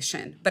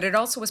inauguration. But it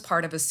also was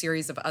part of a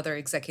series of other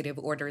executive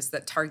orders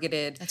that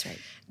targeted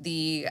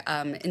the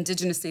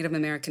indigenous Native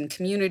American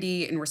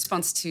community in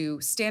response to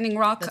Standing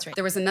Rock. That's right.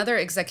 There was another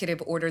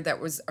executive order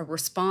that was a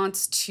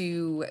response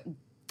to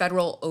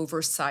federal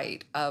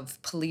oversight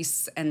of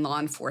police and law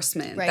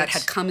enforcement that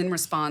had come in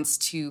response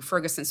to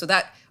Ferguson. So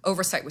that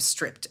oversight was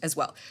stripped as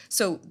well.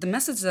 So the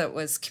message that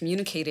was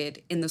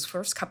communicated in those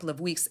first couple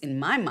of weeks, in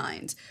my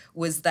mind,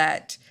 was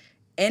that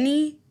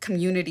any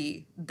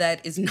community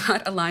that is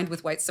not aligned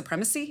with white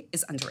supremacy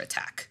is under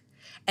attack.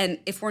 And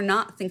if we're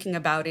not thinking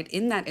about it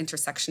in that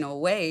intersectional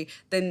way,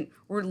 then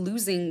we're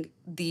losing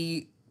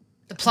the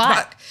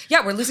plot.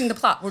 Yeah, we're losing the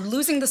plot. We're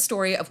losing the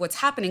story of what's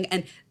happening.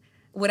 And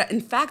what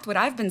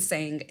I've been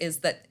saying is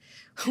that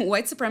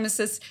white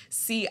supremacists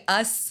see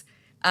us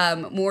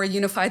more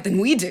unified than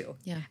we do.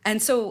 Yeah.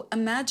 And so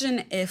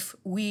imagine if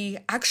we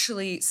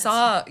actually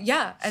saw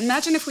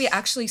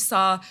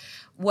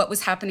what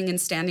was happening in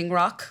Standing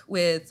Rock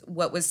with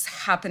what was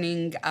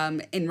happening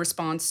in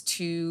response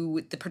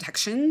to the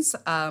protections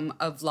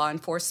of law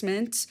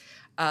enforcement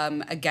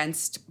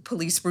against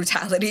police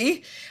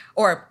brutality,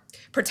 or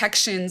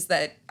protections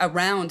that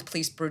around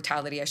police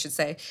brutality, I should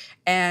say,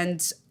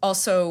 and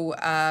also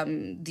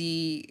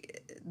the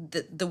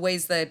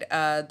ways that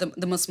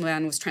the Muslim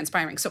ban was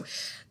transpiring. So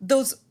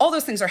all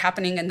those things are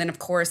happening, and then of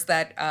course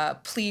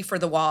that plea for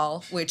the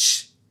wall,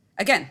 which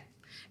again,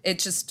 it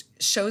just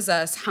shows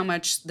us how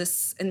much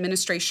this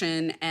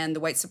administration and the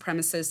white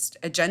supremacist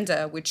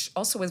agenda, which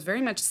also was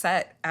very much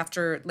set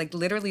after, like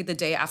literally the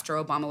day after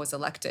Obama was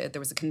elected, there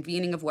was a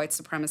convening of white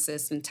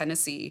supremacists in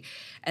Tennessee,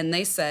 and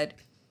they said,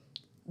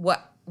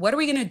 what are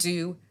we going to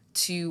do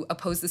to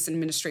oppose this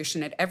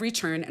administration at every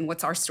turn, and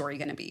what's our story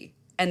going to be?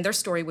 And their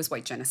story was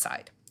white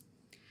genocide.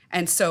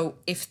 And so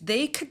if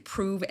they could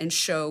prove and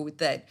show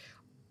that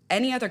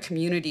any other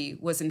community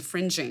was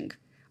infringing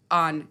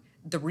on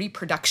the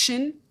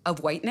reproduction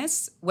of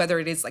whiteness, whether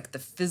it is like the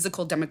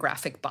physical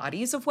demographic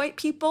bodies of white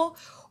people,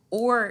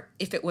 or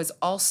if it was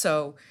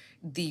also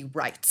the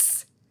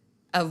rights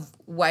of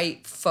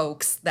white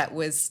folks that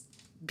was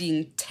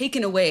being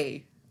taken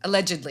away,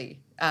 allegedly,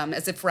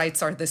 as if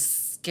rights are this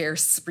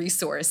scarce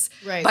resource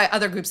by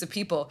other groups of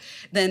people,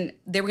 then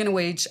they were going to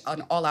wage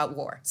an all-out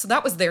war. So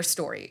that was their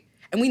story.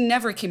 And we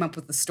never came up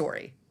with the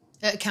story.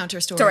 A counter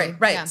story.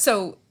 Right. Yeah.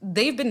 So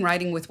they've been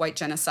writing with white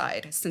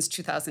genocide since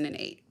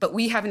 2008, but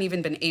we haven't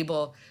even been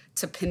able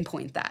to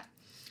pinpoint that.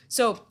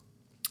 So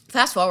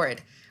fast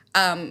forward,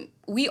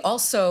 we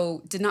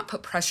also did not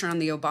put pressure on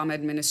the Obama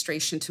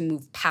administration to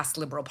move past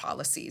liberal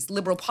policies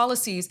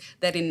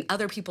that in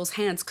other people's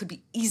hands could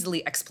be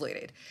easily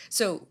exploited.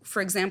 So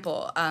for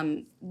example,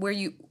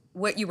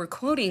 what you were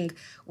quoting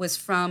was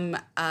from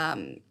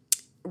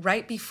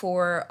right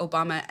before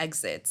Obama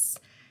exits,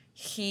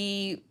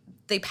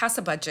 they pass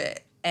a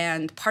budget,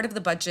 and part of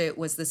the budget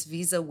was this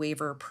visa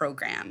waiver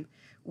program,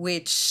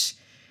 which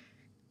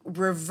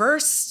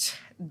reversed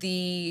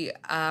the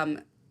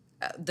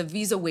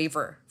visa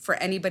waiver for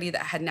anybody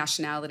that had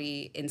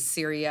nationality in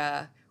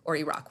Syria or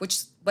Iraq,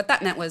 what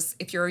that meant was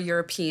if you're a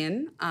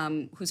European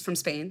who's from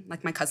Spain,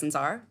 like my cousins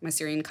are, my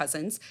Syrian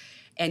cousins,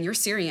 and you're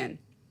Syrian,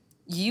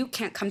 you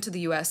can't come to the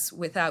US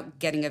without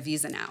getting a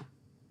visa now,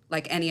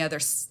 like any other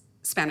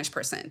Spanish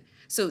person.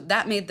 So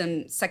that made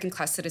them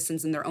second-class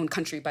citizens in their own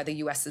country by the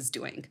US's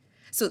doing.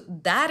 So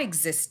that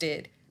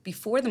existed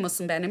before the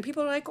Muslim ban, and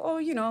people are like,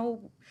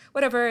 oh,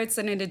 whatever, it's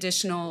an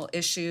additional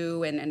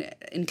issue and an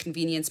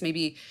inconvenience.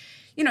 Maybe,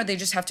 they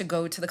just have to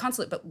go to the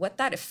consulate. But what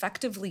that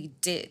effectively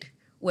did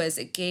was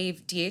it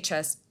gave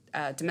DHS,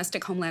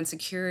 Domestic Homeland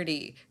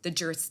Security, the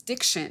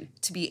jurisdiction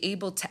to be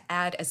able to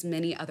add as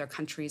many other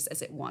countries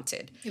as it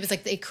wanted. It was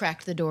like they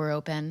cracked the door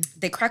open.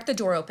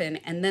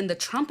 And then the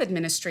Trump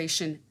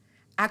administration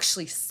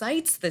actually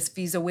cites this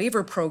visa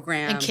waiver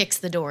program. And kicks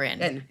the door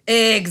in.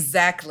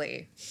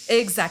 Exactly.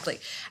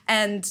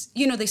 And,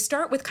 they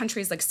start with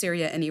countries like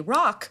Syria and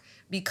Iraq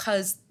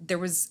because there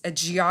was a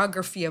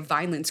geography of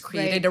violence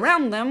created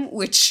around them,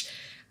 which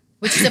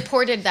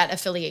supported that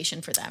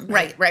affiliation for them.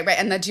 Right.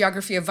 And that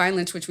geography of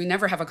violence, which we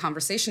never have a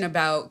conversation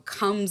about,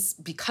 comes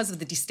because of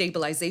the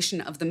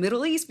destabilization of the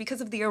Middle East, because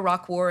of the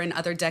Iraq War and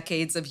other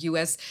decades of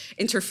U.S.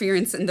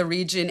 interference in the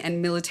region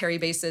and military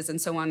bases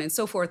and so on and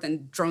so forth,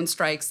 and drone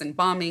strikes and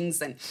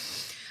bombings. And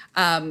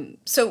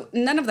so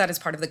none of that is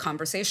part of the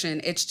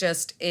conversation. It's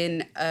just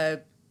in a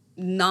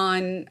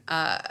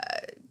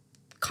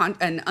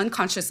an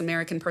unconscious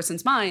American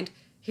person's mind,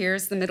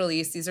 here's the Middle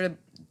East,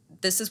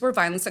 this is where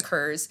violence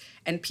occurs,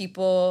 and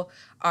people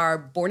are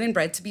born and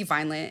bred to be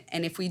violent,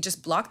 and if we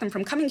just block them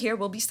from coming here,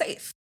 we'll be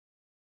safe.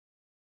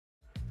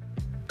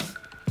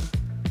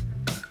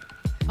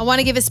 I want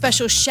to give a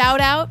special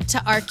shout out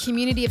to our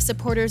community of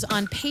supporters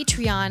on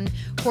Patreon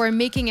who are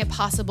making it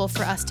possible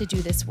for us to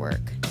do this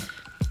work.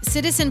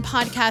 Citizen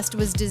Podcast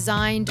was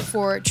designed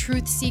for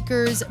truth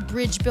seekers,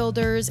 bridge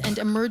builders, and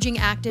emerging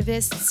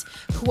activists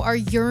who are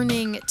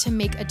yearning to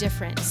make a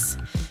difference.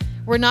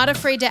 We're not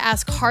afraid to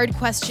ask hard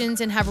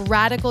questions and have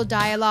radical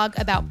dialogue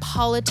about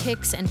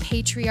politics and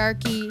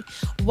patriarchy,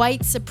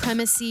 white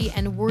supremacy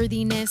and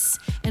worthiness,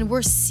 and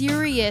we're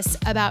serious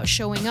about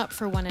showing up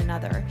for one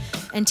another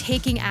and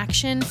taking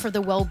action for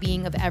the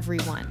well-being of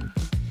everyone.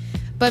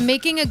 But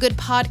making a good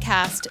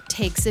podcast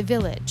takes a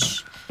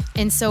village,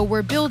 and so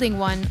we're building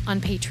one on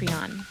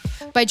Patreon.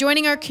 By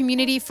joining our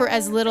community for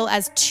as little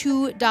as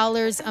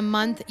 $2 a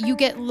month, you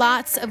get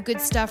lots of good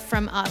stuff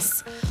from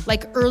us,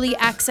 like early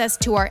access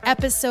to our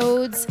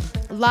episodes,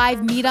 live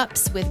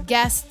meetups with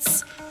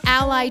guests,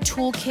 ally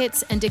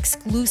toolkits, and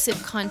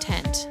exclusive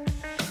content.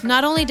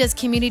 Not only does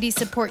community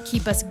support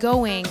keep us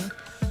going,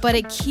 but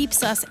it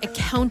keeps us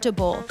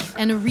accountable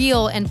and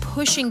real and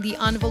pushing the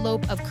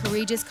envelope of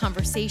courageous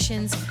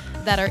conversations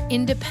that are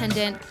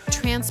independent,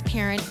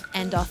 transparent,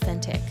 and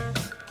authentic.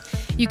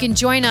 You can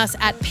join us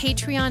at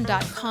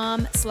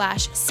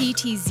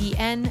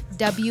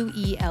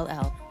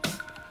patreon.com/CTZNWELL.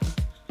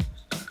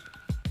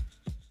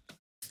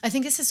 I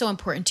think this is so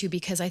important too,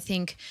 because I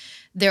think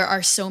there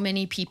are so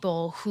many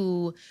people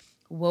who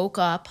woke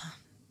up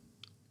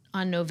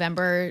on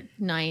November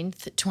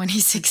 9th,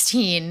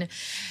 2016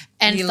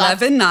 and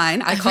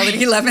 11-9. I call it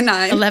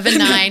 11-9.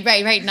 11-9,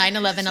 right,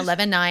 9/11,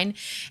 11-9,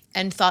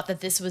 and thought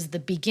that this was the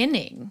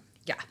beginning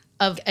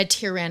of a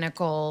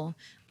tyrannical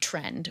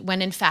trend,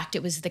 when in fact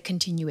it was the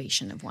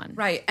continuation of one.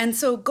 Right. And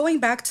so going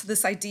back to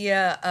this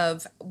idea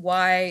of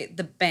why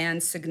the ban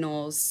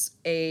signals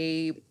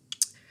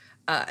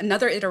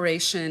another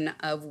iteration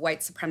of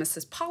white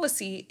supremacist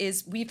policy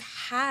is we've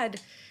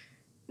had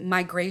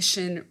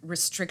immigration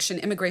restriction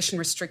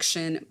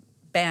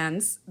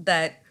bans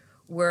that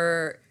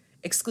were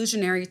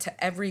exclusionary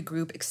to every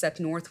group except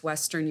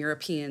Northwestern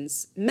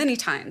Europeans many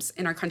times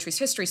in our country's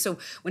history. So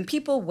when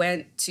people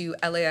went to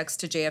LAX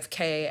to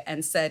JFK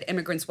and said,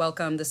 immigrants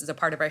welcome, this is a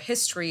part of our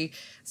history,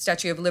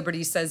 Statue of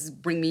Liberty says,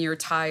 bring me your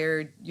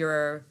tired,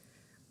 your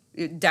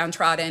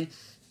downtrodden.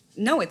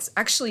 No, it's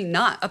actually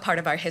not a part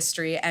of our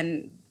history.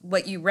 And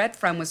what you read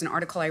from was an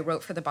article I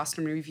wrote for the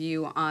Boston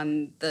Review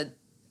on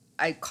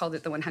I called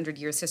it the 100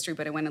 years history,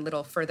 but I went a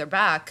little further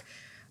back,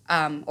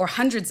 or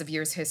hundreds of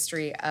years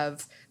history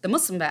of the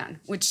Muslim ban,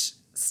 which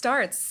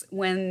starts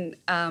when,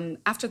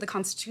 after the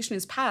Constitution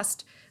is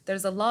passed,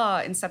 there's a law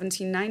in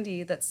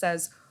 1790 that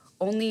says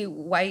only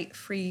white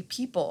free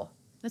people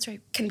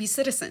can be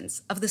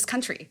citizens of this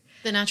country.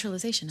 The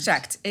Naturalization Act.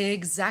 Correct,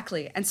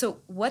 exactly. And so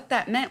what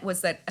that meant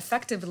was that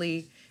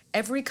effectively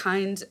every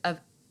kind of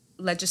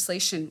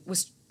legislation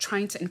was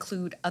trying to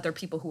include other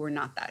people who were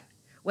not that,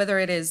 whether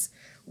it is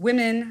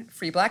women,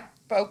 free black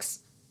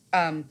folks,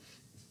 any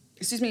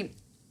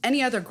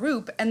other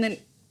group.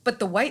 But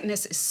the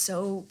whiteness is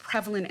so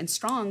prevalent and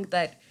strong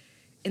that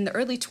in the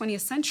early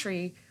 20th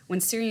century,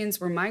 when Syrians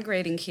were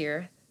migrating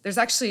here, there's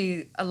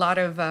actually a lot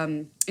of,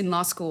 in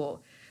law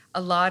school,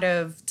 a lot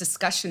of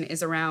discussion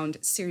is around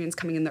Syrians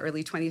coming in the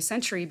early 20th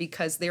century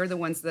because they're the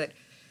ones that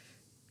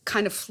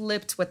kind of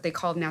flipped what they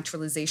called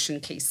naturalization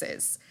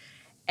cases.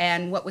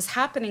 And what was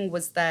happening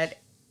was that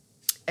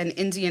an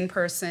Indian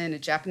person, a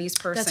Japanese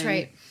person, That's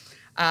right.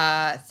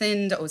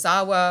 Thind,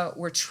 Ozawa,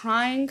 were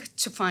trying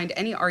to find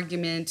any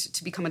argument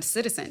to become a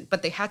citizen,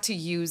 but they had to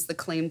use the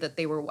claim that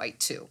they were white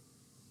too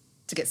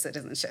to get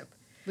citizenship.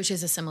 Which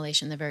is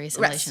assimilation, the very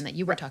assimilation that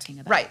you were talking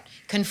about. Right.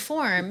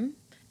 Conform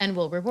and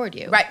we'll reward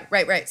you.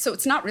 Right. So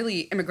it's not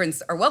really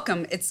immigrants are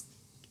welcome. It's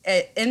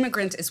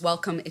immigrant is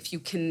welcome if you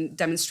can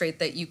demonstrate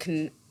that you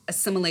can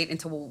assimilate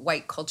into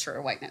white culture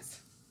or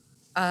whiteness.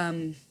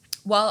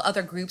 While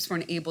other groups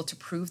weren't able to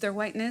prove their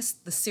whiteness,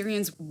 the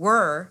Syrians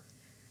were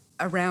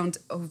around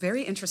a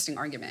very interesting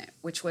argument,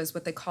 which was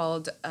what they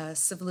called a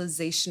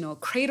civilizational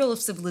cradle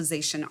of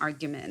civilization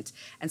argument.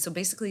 And so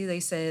basically they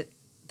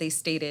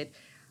stated,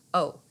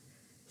 oh,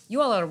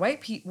 you all are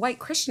white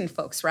Christian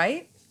folks,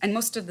 right? And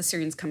most of the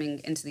Syrians coming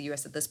into the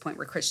U.S. at this point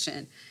were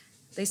Christian.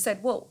 They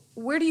said, well,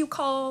 where do you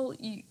call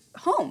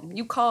home?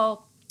 You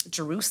call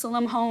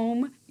Jerusalem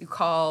home. You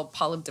call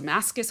Paul of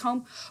Damascus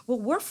home. Well,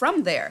 we're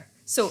from there.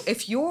 So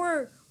if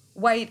you're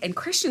white and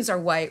Christians are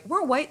white,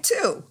 we're white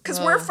too, because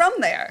we're from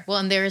there. Well,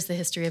 and there is the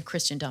history of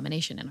Christian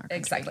domination in our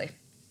country.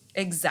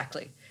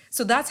 Exactly.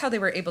 So that's how they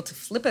were able to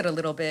flip it a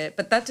little bit.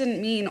 But that didn't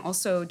mean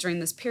also during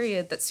this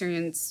period that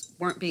Syrians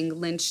weren't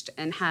being lynched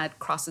and had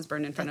crosses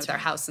burned in front of their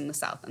house in the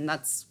South. And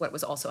that's what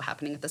was also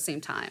happening at the same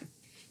time.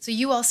 So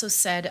you also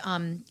said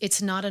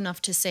it's not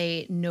enough to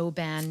say no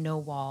ban, no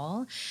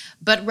wall,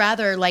 but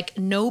rather like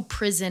no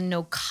prison,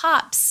 no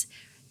cops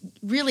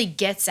really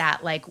gets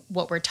at like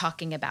what we're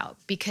talking about,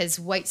 because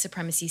white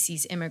supremacy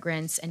sees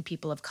immigrants and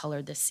people of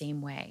color the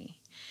same way.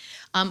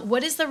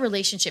 What is the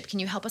relationship? Can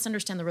you help us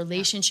understand the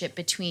relationship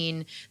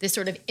between this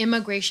sort of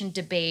immigration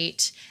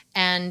debate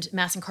and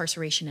mass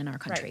incarceration in our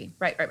country?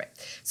 Right.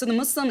 So the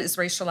Muslim is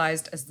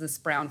racialized as this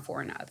brown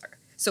foreign other.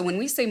 So when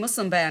we say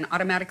Muslim ban,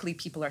 automatically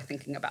people are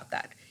thinking about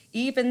that,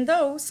 even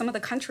though some of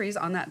the countries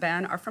on that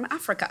ban are from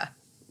Africa,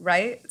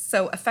 right?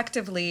 So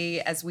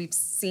effectively, as we've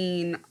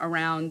seen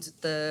around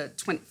the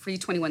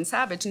pre-21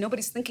 Savage,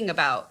 nobody's thinking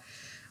about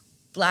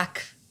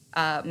Black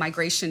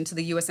migration to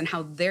the U.S. and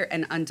how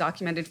and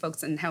undocumented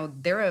folks and how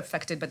they're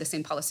affected by the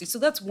same policy. So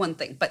that's one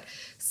thing. But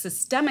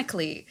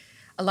systemically,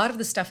 a lot of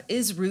the stuff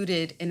is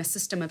rooted in a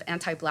system of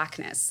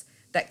anti-Blackness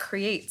that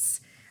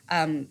creates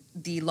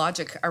the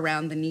logic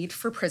around the need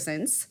for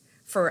prisons,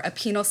 for a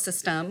penal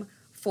system,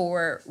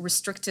 for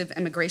restrictive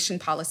immigration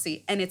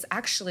policy. And it's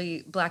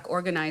actually Black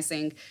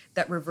organizing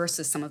that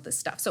reverses some of this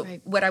stuff. So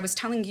what I was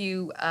telling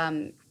you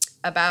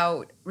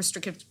about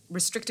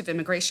restrictive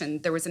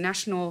immigration, there was a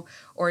National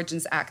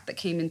Origins Act that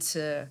came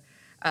into,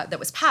 that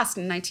was passed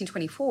in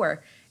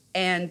 1924,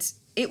 and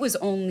it was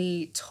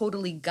only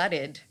totally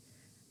gutted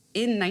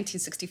in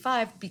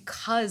 1965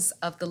 because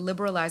of the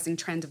liberalizing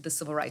trend of the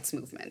civil rights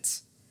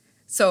movement.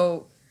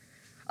 So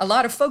a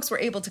lot of folks were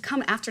able to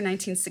come after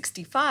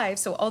 1965.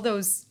 So all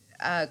those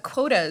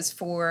quotas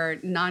for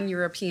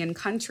non-European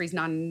countries,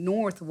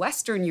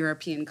 non-Northwestern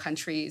European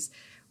countries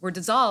were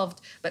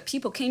dissolved, but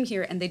people came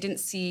here and they didn't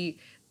see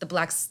the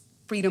Black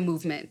freedom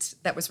movement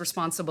that was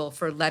responsible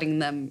for letting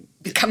them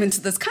come into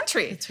this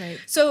country. That's right.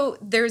 So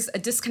there's a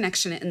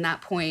disconnection in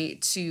that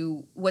point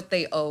to what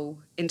they owe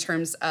in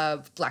terms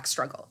of Black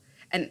struggle.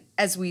 And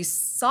as we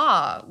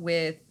saw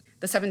with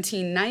the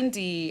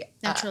 1790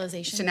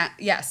 naturalization,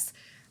 yes,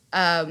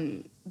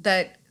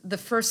 that the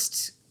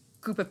first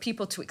group of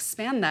people to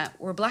expand that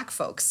were Black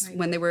folks right.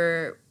 when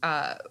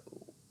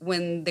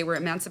they were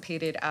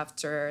emancipated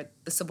after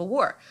the Civil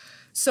War.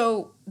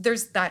 So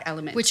there's that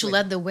element. Which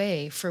led the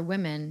way for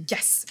women.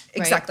 Yes,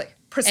 exactly. Right?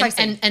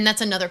 Precisely. And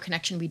that's another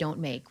connection we don't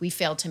make. We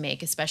fail to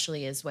make,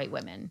 especially as white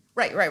women.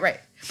 Right.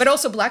 But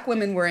also Black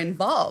women were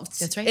involved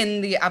that's right.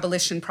 in the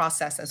abolition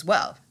process as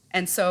well.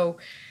 And so,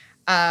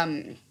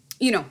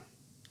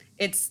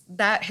 it's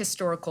that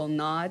historical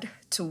nod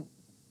to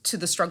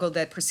the struggle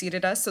that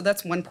preceded us. So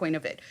that's one point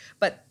of it.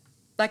 But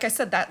like I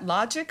said, that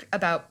logic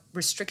about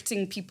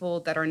restricting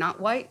people that are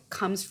not white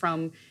comes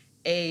from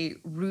a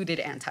rooted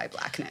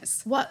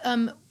anti-Blackness.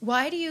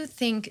 Why do you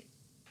think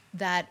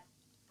that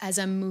as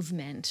a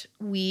movement,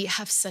 we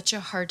have such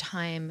a hard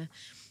time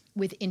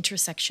with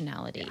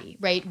intersectionality,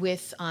 right?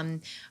 With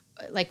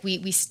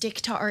we stick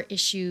to our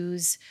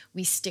issues,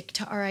 we stick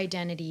to our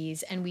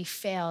identities, and we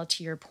fail,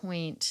 to your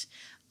point,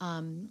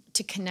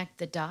 to connect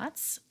the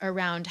dots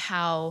around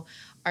how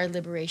our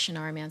liberation,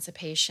 our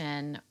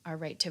emancipation, our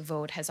right to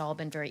vote has all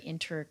been very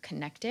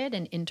interconnected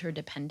and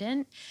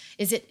interdependent.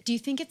 Do you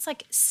think it's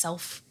like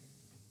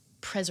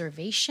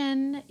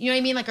self-preservation? You know what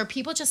I mean? Like, are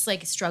people just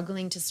like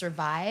struggling to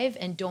survive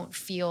and don't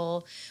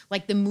feel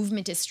like the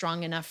movement is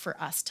strong enough for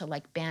us to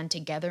like band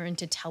together and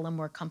to tell a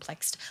more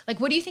complex, like,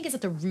 what do you think is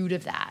at the root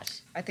of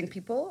that? I think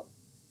people,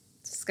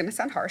 it's going to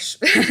sound harsh,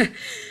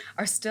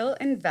 are still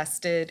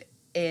invested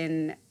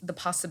in the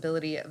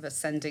possibility of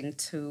ascending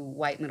to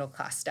white middle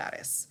class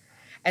status.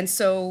 And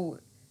so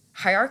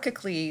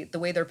hierarchically, the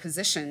way they're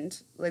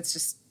positioned, let's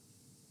just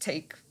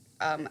take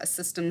a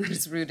system that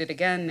is rooted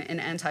again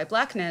in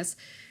anti-Blackness.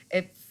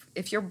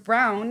 If you're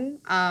brown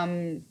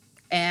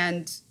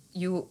and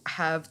you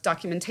have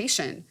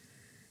documentation,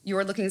 you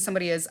are looking at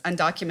somebody as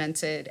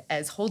undocumented,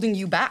 as holding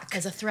you back.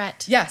 As a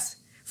threat. Yes,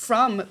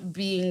 from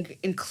being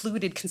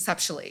included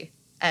conceptually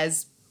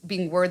as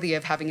being worthy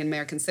of having an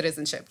American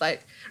citizenship.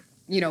 Like,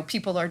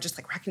 people are just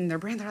like racking their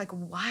brain. They're like,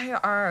 why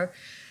are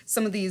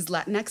some of these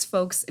Latinx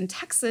folks in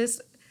Texas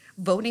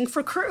voting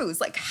for Cruz?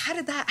 Like, how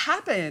did that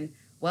happen?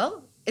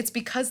 Well, it's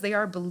because they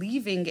are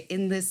believing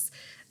in this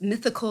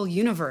mythical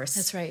universe.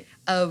 That's right.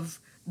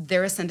 Of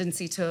their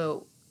ascendancy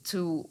to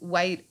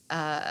white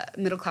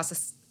middle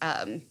class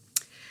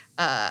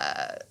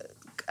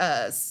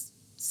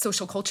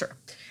social culture.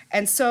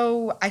 And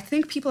so I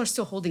think people are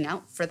still holding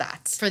out for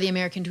that. For the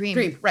American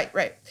dream.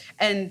 Right.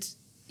 And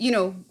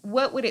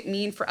what would it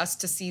mean for us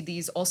to see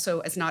these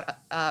also as not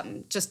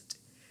just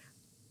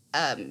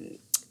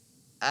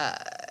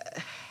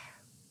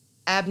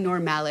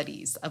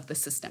abnormalities of the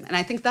system? And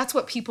I think that's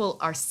what people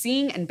are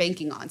seeing and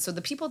banking on. So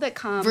the people that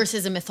come...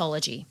 Versus a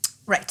mythology.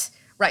 Right.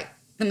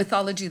 The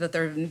mythology that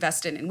they're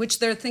invested in, which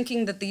they're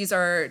thinking that these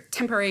are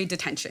temporary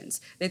detentions.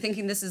 They're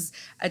thinking this is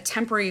a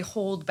temporary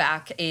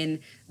holdback in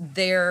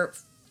their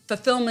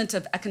fulfillment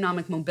of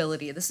economic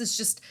mobility. This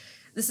is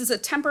a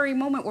temporary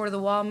moment where the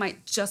wall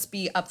might just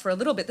be up for a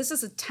little bit. This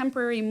is a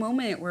temporary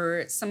moment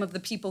where some of the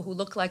people who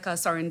look like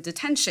us are in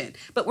detention,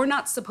 but we're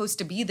not supposed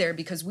to be there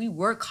because we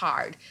work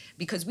hard,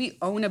 because we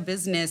own a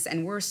business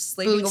and we're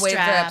slaving away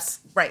at the...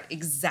 Right,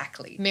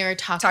 exactly.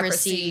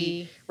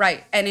 Meritocracy.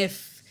 Right, and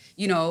if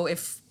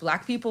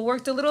Black people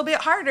worked a little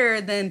bit harder,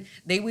 then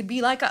they would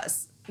be like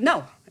us.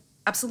 No,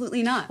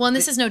 absolutely not. Well, and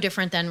this is no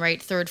different than, right,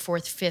 third,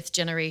 fourth, fifth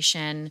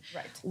generation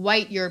right.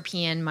 white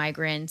European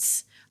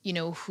migrants,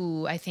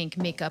 who I think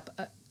make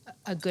up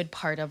a good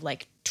part of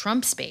like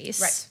Trump's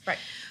base. Right.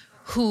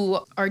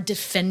 Who are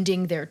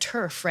defending their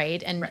turf,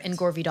 right? And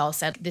Gore Vidal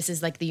said this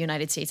is like the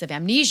United States of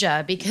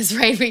amnesia because,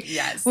 right,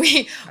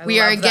 we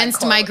are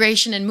against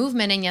migration and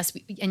movement, and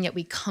yet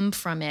we come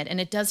from it,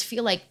 and it does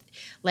feel like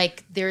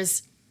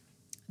there's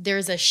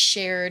a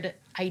shared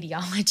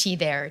ideology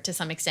there to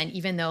some extent,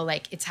 even though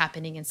like it's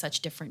happening in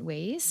such different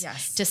ways,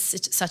 yes, to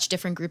such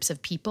different groups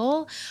of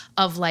people,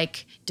 of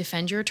like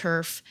defend your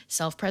turf,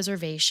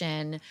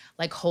 self-preservation,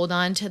 like hold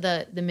on to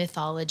the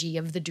mythology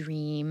of the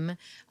dream,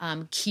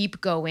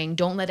 keep going,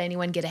 don't let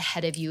anyone get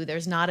ahead of you,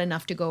 there's not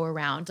enough to go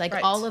around. Like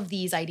all of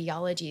these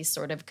ideologies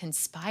sort of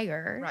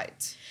conspire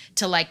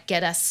to like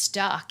get us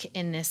stuck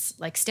in this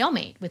like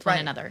stalemate with one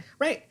another.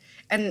 Right.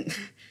 And,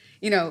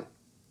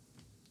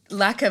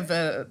 lack of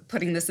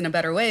putting this in a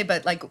better way,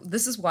 but like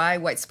this is why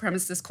white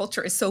supremacist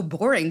culture is so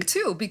boring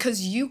too,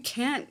 because you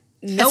can't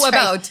know That's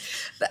about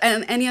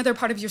any other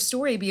part of your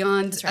story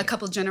beyond right. a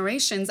couple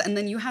generations. And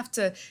then you have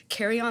to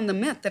carry on the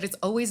myth that it's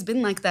always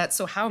been like that.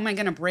 So how am I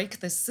going to break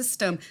this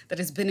system that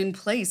has been in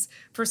place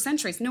for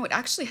centuries? No, it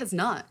actually has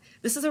not.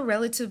 This is a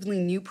relatively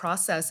new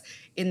process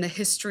in the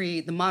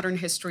history, the modern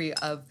history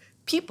of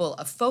people,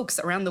 of folks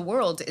around the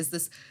world, is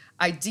this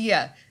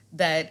idea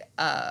that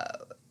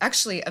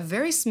actually a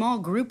very small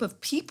group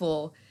of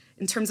people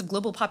in terms of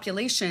global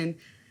population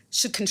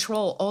should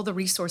control all the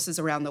resources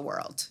around the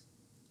world.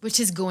 Which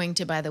is going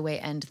to, by the way,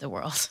 end the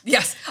world.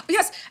 Yes.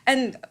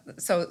 And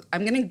so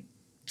I'm going to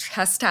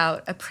test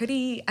out I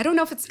don't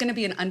know if it's going to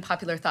be an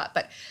unpopular thought,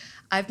 but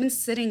I've been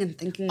sitting and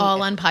thinking.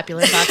 All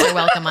unpopular thoughts are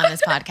welcome on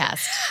this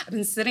podcast. I've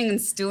been sitting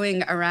and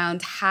stewing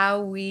around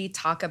how we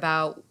talk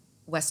about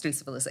Western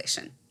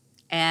civilization.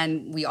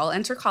 And we all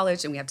enter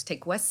college and we have to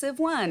take West Civ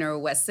 1 or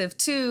West Civ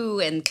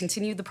 2 and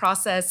continue the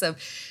process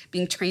of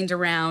being trained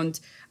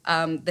around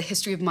the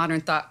history of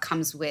modern thought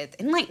comes with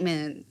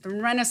Enlightenment, the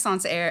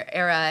Renaissance era,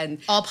 and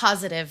all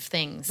positive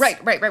things.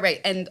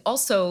 Right. And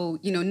also,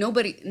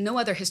 no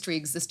other history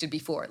existed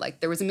before. Like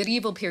there was a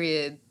medieval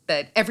period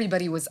that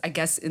everybody was, I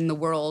guess, in the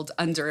world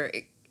under,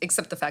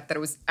 except the fact that it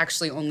was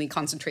actually only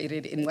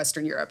concentrated in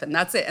Western Europe, and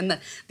that's it. And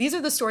these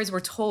are the stories we're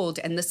told,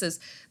 and this is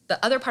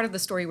the other part of the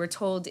story we're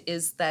told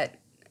is that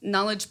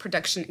knowledge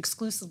production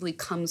exclusively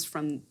comes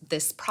from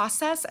this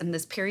process and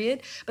this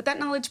period, but that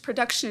knowledge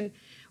production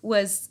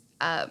was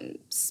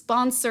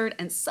sponsored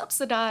and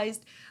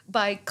subsidized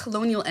by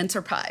colonial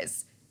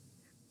enterprise.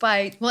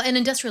 And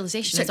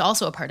industrialization is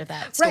also a part of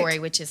that story,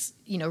 right. Which is,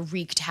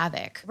 wreaked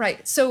havoc.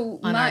 Right. So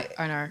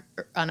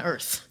on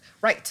Earth.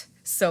 Right.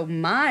 So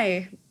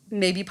my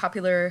maybe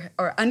popular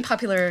or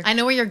unpopular. I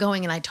know where you're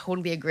going, and I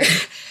totally agree.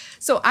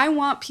 So I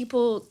want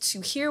people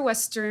to hear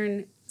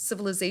Western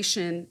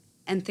civilization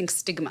and think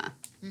stigma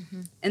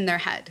in their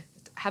head,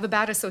 have a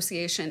bad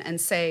association, and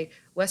say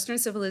Western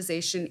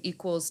civilization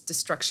equals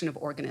destruction of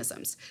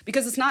organisms,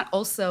 because it's not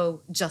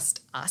also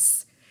just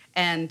us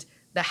and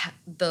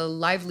the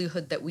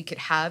livelihood that we could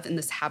have in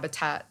this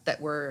habitat that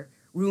we're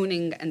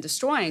ruining and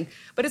destroying,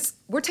 but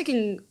we're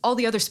taking all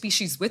the other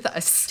species with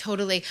us.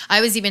 Totally. I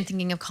was even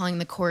thinking of calling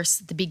the course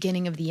the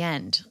beginning of the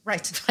end.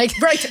 Right.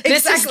 Right.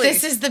 Exactly.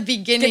 This is the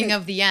beginning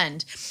of the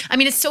end. I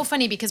mean, it's so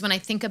funny because when I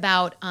think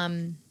about,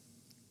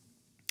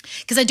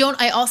 because I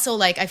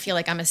feel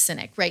like I'm a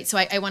cynic, right? So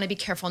I want to be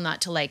careful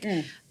not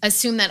to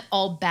assume that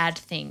all bad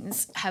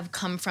things have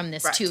come from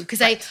this too.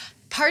 Because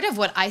part of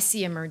what I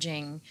see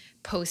emerging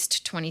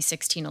post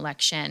 2016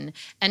 election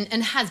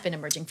and has been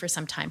emerging for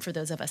some time for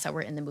those of us that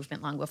were in the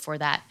movement long before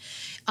that,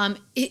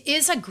 it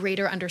is a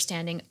greater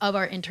understanding of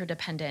our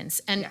interdependence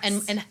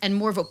and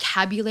more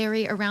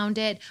vocabulary around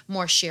it,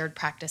 more shared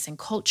practice and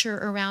culture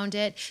around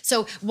it.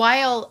 So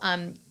while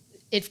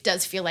it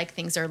does feel like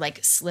things are like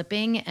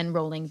slipping and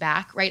rolling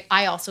back, right?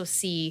 I also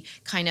see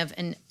kind of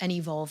an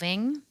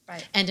evolving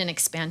and an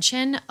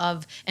expansion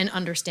of an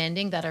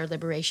understanding that our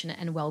liberation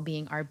and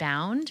well-being are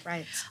bound.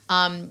 Right.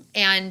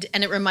 And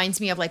it reminds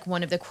me of like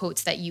one of the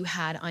quotes that you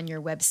had on your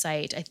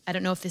website. I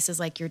don't know if this is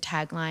like your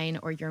tagline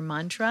or your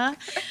mantra,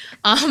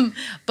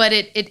 but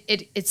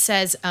it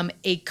says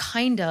a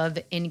kind of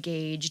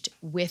engaged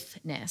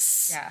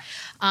withness. Yeah.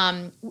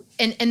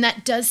 And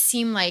that does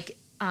seem like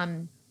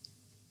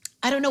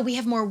I don't know, we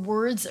have more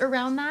words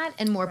around that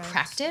and more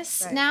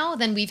practice now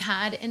than we've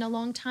had in a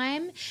long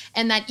time.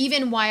 And that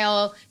even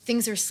while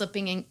things are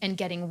slipping and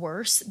getting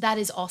worse, that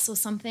is also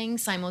something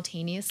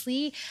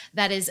simultaneously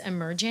that is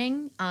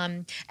emerging.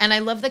 And I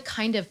love the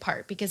kind of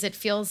part because it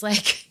feels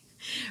like,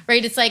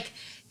 right, it's like,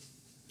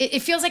 it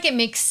feels like it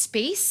makes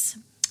space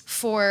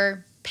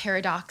for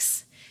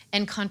paradox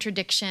and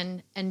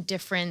contradiction and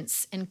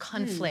difference and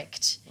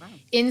conflict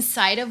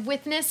inside of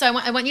witness. So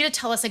I want you to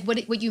tell us like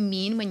what you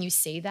mean when you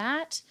say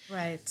that.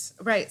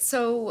 Right.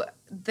 So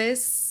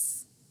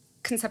this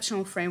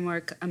conceptual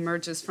framework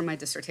emerges from my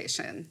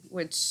dissertation,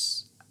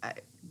 which I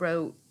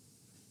wrote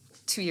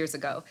 2 years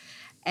ago.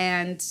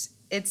 And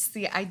it's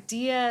the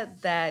idea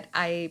that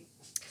I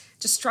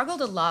just struggled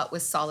a lot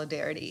with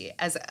solidarity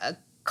as a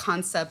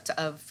concept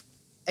of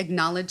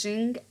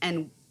acknowledging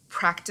and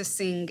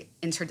practicing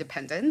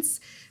interdependence,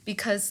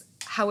 because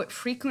how it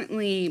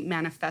frequently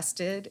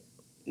manifested,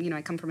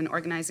 I come from an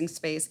organizing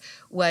space,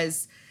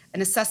 was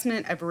an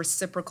assessment of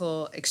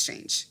reciprocal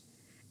exchange.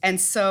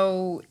 And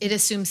so it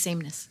assumes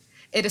sameness.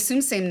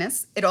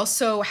 It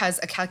also has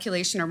a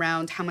calculation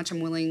around how much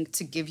I'm willing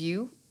to give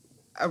you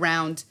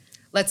around,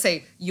 let's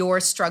say, your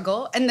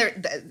struggle. And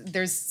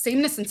there's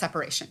sameness and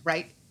separation,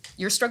 right?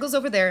 Your struggle's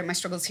over there, my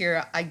struggle's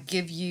here. I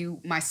give you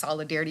my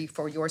solidarity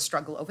for your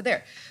struggle over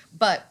there.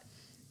 But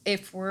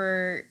if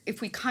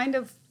we kind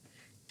of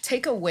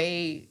take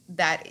away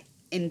that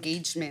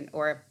engagement,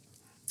 or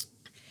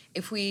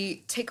if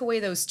we take away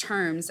those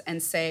terms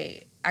and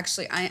say,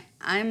 actually,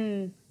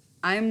 I'm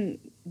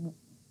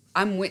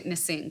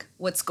witnessing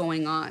what's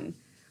going on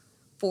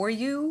for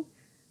you,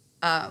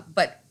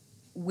 but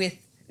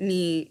with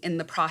me in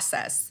the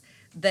process,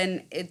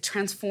 then it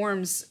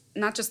transforms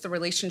not just the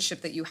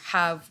relationship that you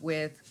have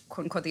with,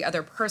 quote unquote, the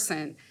other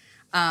person,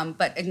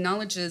 but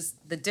acknowledges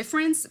the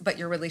difference, but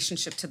your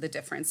relationship to the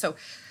difference. So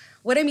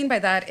what I mean by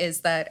that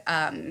is that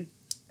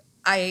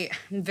I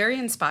am very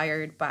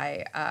inspired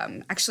by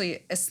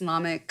actually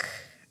Islamic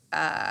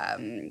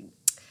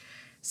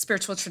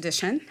spiritual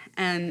tradition.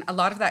 And a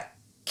lot of that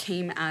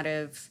came out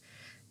of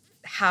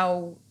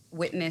how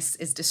witness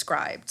is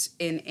described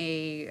in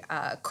a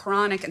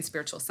Quranic and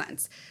spiritual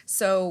sense.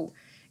 So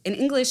in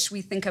English,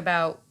 we think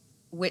about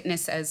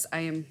witness as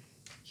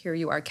here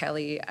you are,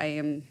 Kelly.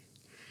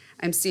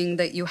 I'm seeing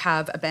that you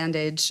have a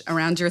bandage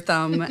around your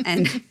thumb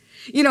and,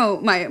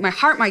 my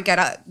heart might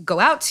go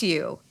out to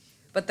you,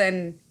 but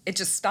then it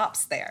just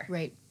stops there.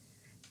 Right.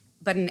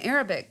 But in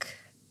Arabic,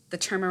 the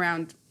term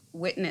around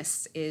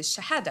witness is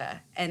shahada,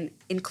 and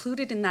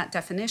included in that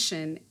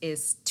definition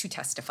is to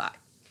testify.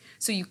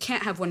 So you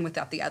can't have one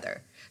without the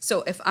other.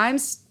 So if I'm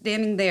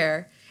standing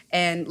there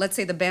and let's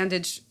say the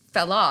bandage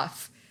fell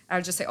off, I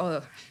would just say,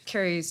 oh,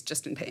 Carrie's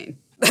just in pain.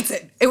 That's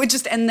it. It would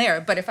just end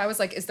there. But if I was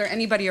like, is there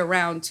anybody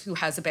around who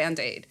has a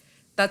Band-Aid?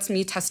 That's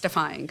me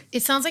testifying.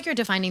 It sounds like you're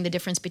defining the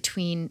difference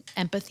between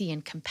empathy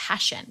and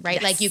compassion,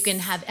 right? Yes. Like you can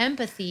have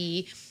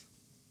empathy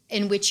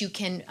in which you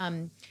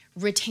can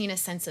retain a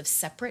sense of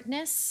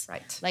separateness.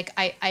 Right. Like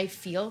I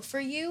feel for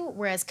you,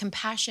 whereas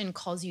compassion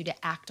calls you to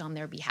act on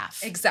their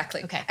behalf.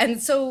 Exactly. Okay.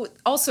 And so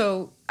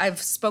also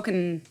I've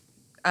spoken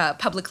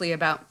publicly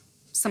about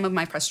some of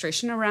my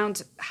frustration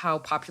around how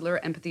popular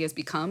empathy has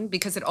become,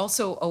 because it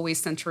also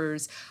always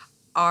centers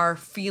our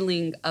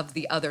feeling of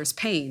the other's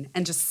pain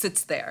and just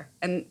sits there.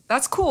 And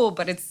that's cool,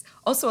 but it's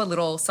also a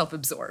little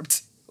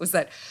self-absorbed. Was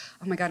that,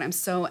 oh my God, I'm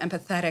so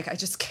empathetic. I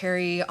just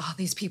carry all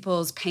these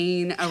people's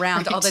pain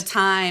around all the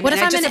time. What and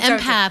if I I'm just an have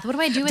to- empath? What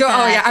do I do with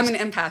that? Oh yeah, I'm an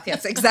empath.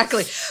 Yes,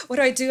 exactly. What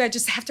do? I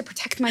just have to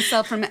protect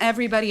myself from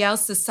everybody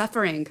else's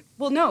suffering.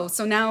 Well, no.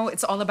 So now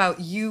it's all about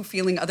you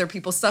feeling other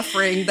people's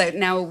suffering, that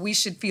now we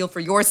should feel for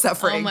your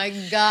suffering. Oh my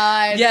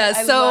God. Yeah,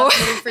 I so love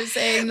you for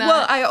saying that.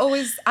 Well,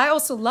 I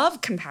also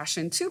love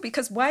compassion too,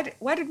 because why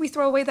did we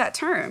throw away that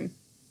term?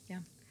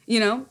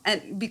 Yeah.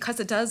 And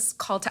because it does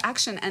call to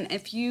action. And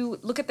if you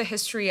look at the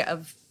history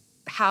of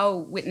how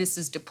witness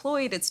is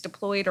deployed, it's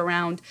deployed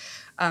around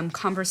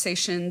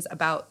conversations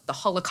about the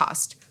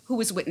Holocaust, who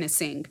was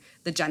witnessing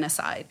the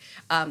genocide,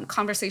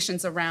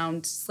 conversations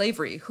around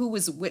slavery, who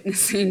was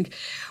witnessing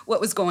what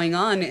was going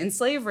on in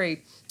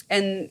slavery.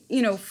 And,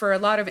 for a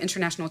lot of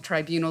international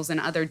tribunals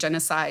and other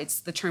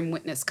genocides, the term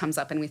witness comes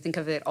up, and we think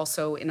of it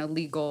also in a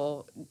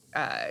legal,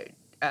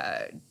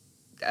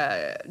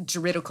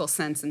 juridical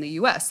sense in the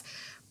U.S.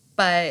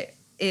 But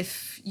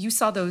if you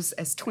saw those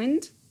as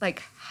twinned,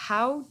 like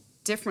how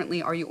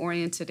differently are you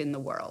oriented in the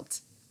world,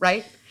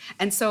 right?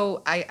 And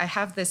so I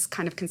have this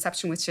kind of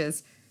conception, which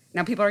is,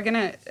 now people are going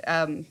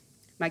to,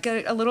 might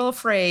get a little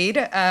afraid,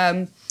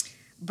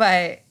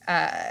 but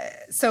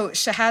so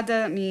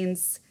shahada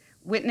means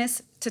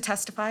witness, to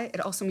testify.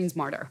 It also means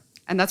martyr.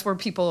 And that's where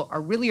people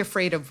are really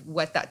afraid of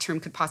what that term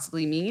could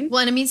possibly mean. Well,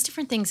 and it means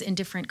different things in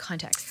different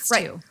contexts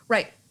too.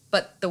 Right.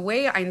 But the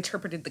way I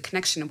interpreted the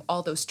connection of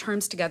all those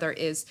terms together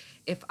is,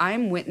 if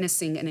I'm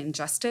witnessing an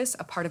injustice,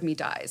 a part of me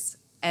dies.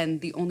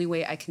 And the only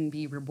way I can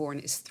be reborn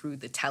is through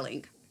the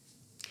telling.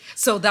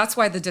 So that's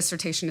why the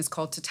dissertation is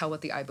called To Tell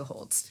What the Eye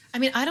Beholds. I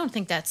mean, I don't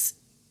think that's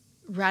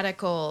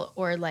radical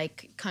or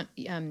like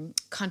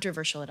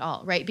controversial at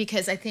all, right?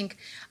 Because I think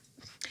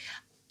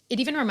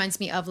it even reminds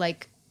me of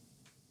like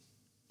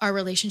our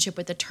relationship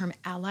with the term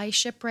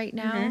allyship right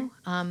now.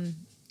 Mm-hmm.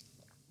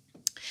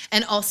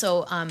 And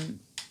also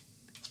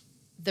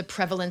the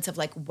prevalence of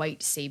like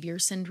white savior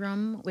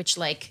syndrome, which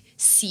like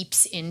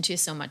seeps into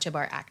so much of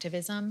our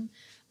activism.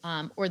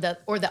 Or the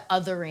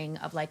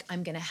othering of like,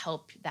 I'm going to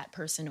help that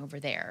person over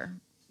there,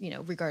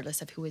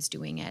 regardless of who is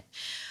doing it.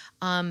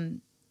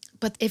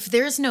 But if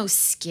there's no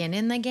skin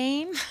in the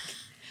game,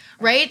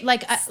 right?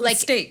 Like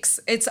stakes.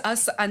 It's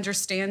us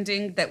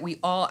understanding that we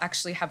all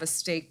actually have a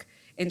stake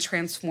in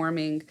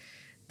transforming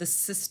the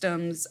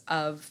systems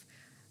of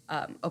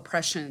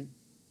oppression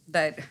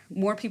that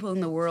more people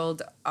in the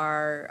world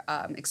are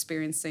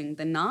experiencing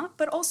than not,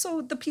 but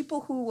also the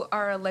people who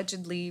are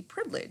allegedly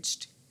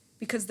privileged,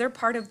 because they're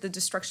part of the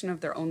destruction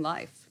of their own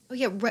life. Oh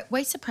yeah,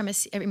 white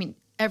supremacy. I mean,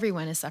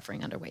 everyone is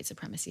suffering under white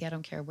supremacy. I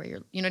don't care where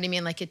you know what I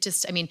mean? Like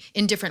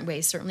in different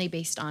ways, certainly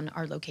based on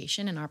our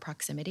location and our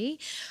proximity,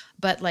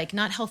 but like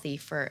not healthy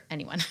for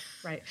anyone.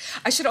 Right.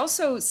 I should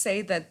also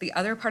say that the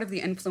other part of the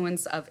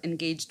influence of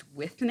engaged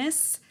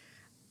witness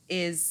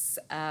is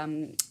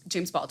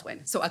James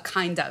Baldwin. So a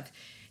kind of.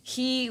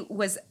 He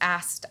was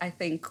asked, I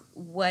think,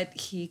 what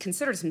he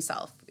considers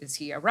himself. Is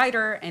he a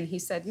writer? And he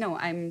said, no,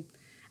 I'm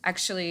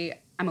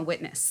a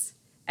witness,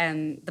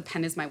 and the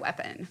pen is my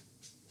weapon.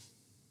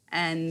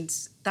 And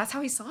that's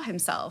how he saw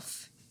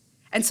himself.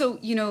 And so,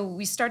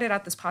 we started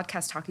out this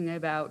podcast talking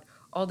about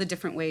all the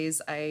different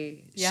ways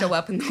I show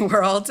up in the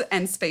world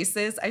and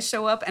spaces I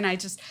show up. And I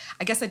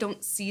guess I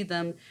don't see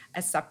them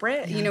as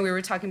separate. Yeah. We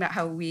were talking about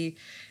how we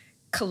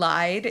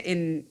collide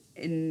in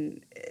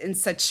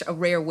such a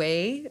rare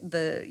way,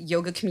 the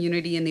yoga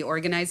community and the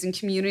organizing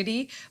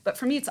community. But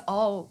for me, it's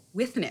all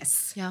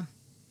witness. Yeah.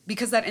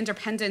 because that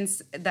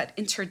interdependence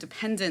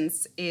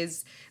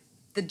is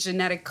the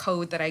genetic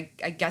code that I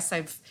guess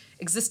I've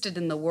existed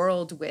in the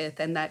world with,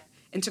 and that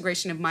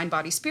integration of mind,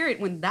 body, spirit,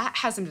 when that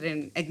hasn't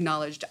been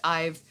acknowledged,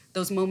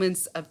 those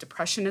moments of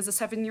depression as a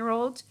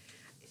 7-year-old,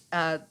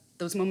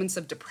 those moments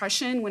of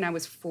depression when I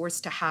was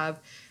forced to have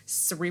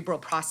cerebral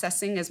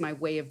processing as my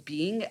way of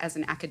being as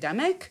an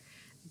academic,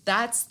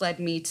 that's led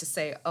me to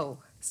say, oh,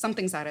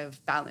 something's out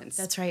of balance.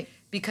 That's right.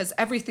 Because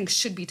everything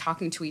should be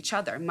talking to each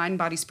other. Mind,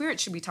 body, spirit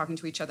should be talking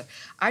to each other.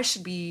 I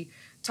should be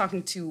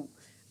talking to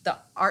the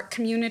art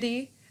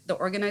community, the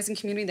organizing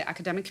community, the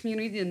academic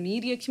community, the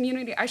media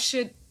community.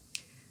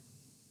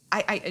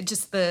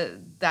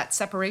 That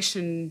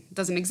separation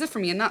doesn't exist for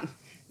me. And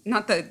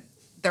not that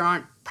there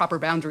aren't proper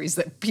boundaries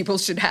that people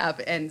should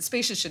have and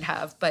spaces should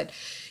have, but,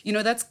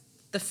 that's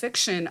the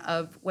fiction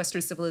of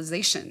Western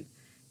civilization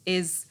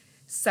is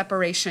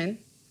separation.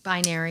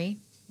 Binary.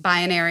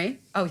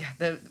 Oh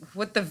yeah,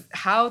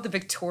 how the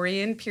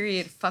Victorian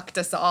period fucked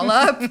us all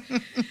up.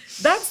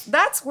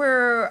 That's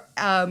where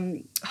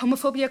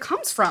homophobia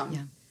comes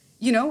from.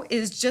 Yeah.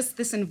 Is just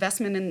this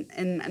investment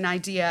in an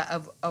idea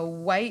of a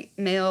white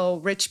male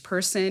rich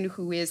person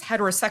who is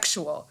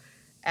heterosexual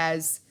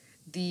as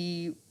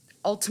the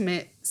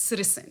ultimate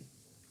citizen,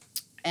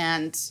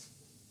 and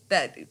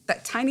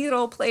that tiny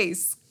little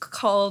place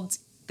called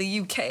the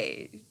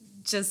UK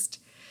just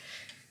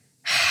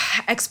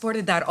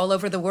exported that all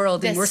over the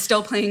world, and we're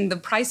still paying the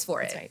price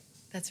for it.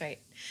 That's right.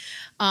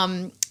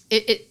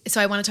 So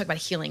I want to talk about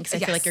healing,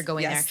 because I feel like you're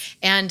going there,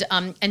 and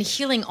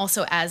healing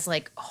also as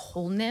like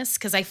wholeness,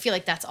 because I feel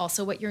like that's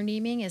also what you're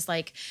naming is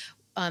like,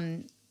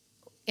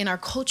 in our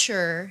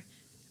culture,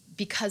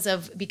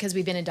 because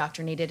we've been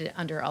indoctrinated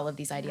under all of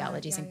these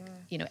ideologies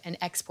and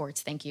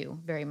exports. Thank you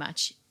very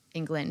much,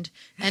 England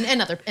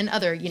and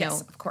other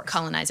yes, of course,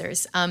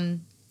 colonizers.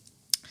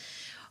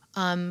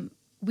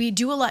 We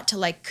do a lot to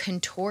like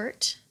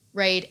contort,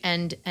 right?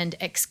 And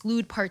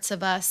exclude parts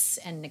of us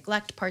and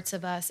neglect parts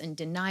of us and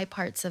deny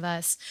parts of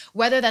us,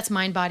 whether that's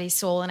mind, body,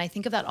 soul. And I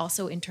think of that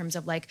also in terms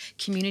of like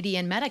community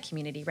and meta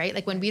community, right?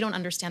 Like when we don't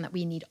understand that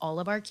we need all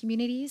of our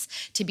communities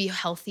to be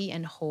healthy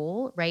and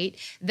whole, right?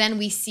 Then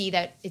we see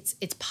that it's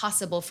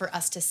possible for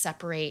us to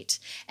separate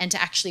and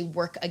to actually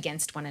work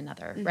against one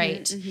another,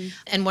 right? Mm-hmm.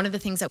 And one of the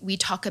things that we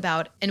talk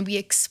about and we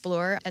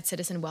explore at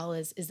Citizen Well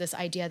is this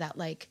idea that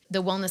like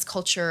the wellness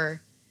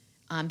culture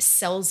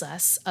sells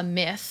us a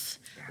myth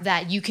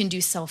that you can do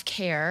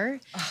self-care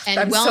and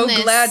I'm wellness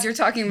so glad you're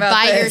talking about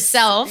by this.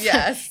 yourself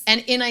yes.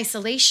 and in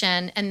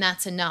isolation, and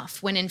that's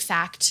enough. When in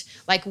fact,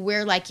 like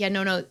we're like,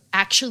 no,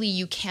 actually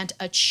you can't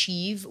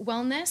achieve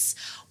wellness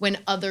when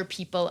other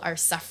people are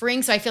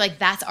suffering. So I feel like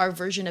that's our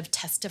version of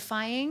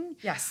testifying.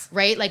 Yes.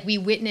 Right? Like we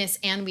witness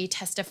and we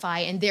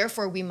testify, and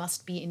therefore we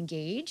must be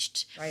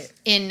engaged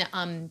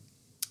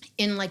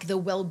in like the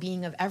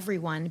well-being of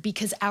everyone,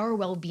 because our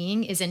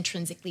well-being is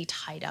intrinsically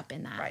tied up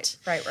in that.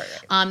 Right.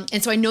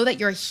 And so I know that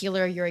you're a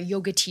healer, you're a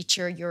yoga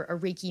teacher, you're a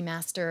Reiki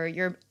master,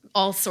 you're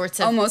all sorts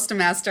of... Almost a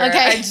master. Okay.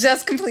 I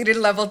just completed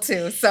level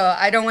 2, so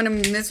I don't want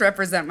to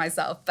misrepresent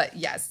myself, but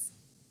yes.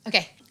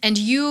 Okay. And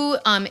you,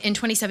 in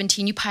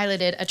 2017, you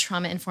piloted a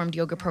trauma-informed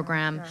yoga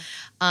program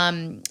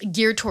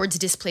geared towards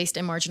displaced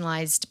and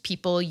marginalized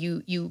people.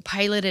 You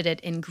piloted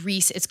it in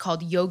Greece. It's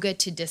called Yoga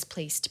to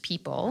Displaced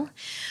People.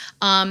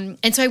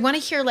 And so I want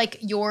to hear like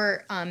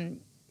your,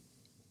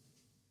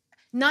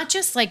 not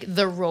just like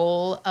the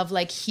role of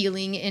like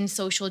healing in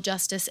social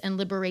justice and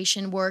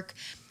liberation work,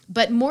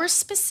 but more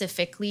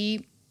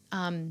specifically,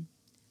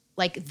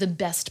 like the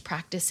best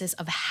practices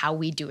of how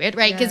we do it,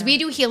 right? Because we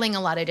do healing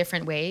a lot of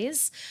different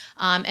ways.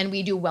 And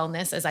we do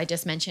wellness, as I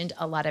just mentioned,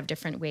 a lot of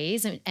different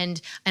ways.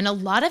 And a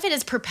lot of it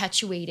is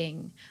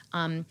perpetuating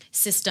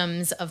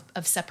systems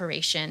of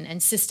separation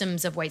and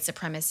systems of white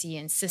supremacy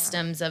and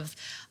systems of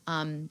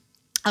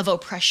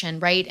oppression,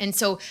 right? And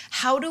so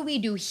how do we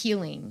do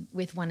healing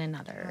with one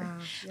another?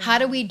 How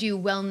do we do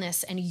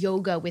wellness and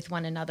yoga with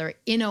one another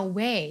in a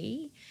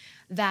way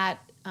that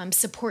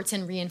supports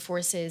and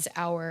reinforces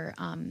our...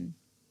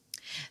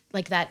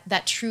 like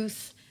that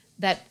truth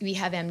that we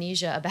have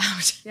amnesia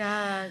about.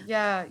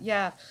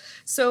 Yeah.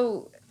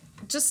 So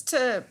just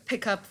to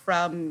pick up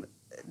from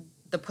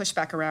the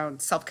pushback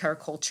around self-care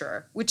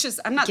culture, which is,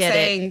 I'm not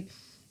saying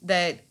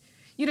that,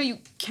 you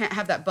can't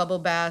have that bubble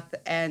bath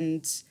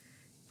and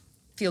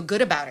feel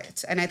good about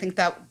it. And I think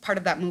that part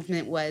of that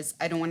movement was,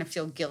 I don't want to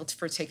feel guilt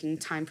for taking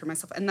time for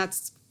myself. And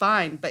that's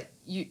fine, but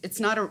it's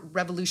not a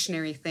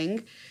revolutionary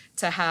thing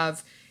to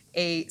have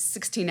a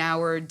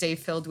 16-hour day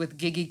filled with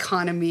gig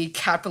economy,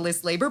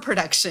 capitalist labor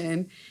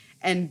production,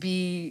 and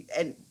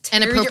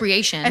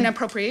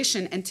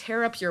appropriation and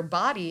tear up your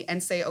body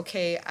and say,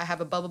 okay, I have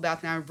a bubble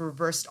bath now, I've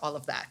reversed all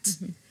of that.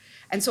 Mm-hmm.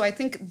 And so I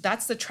think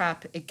that's the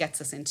trap it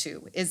gets us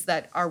into, is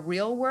that our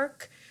real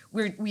work,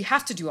 we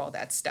have to do all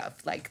that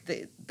stuff, like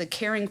the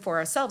caring for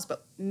ourselves,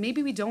 but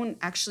maybe we don't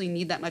actually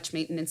need that much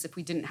maintenance if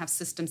we didn't have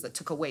systems that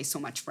took away so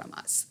much from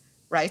us,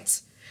 right?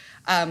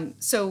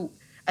 So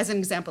as an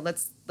example,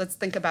 let's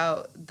think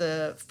about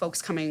the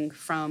folks coming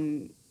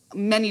from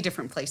many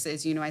different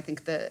places. I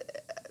think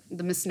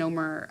the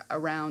misnomer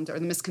around, or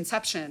the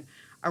misconception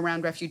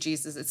around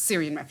refugees is it's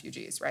Syrian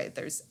refugees, right?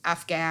 There's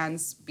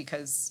Afghans,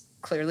 because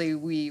clearly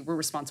we were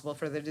responsible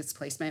for the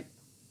displacement.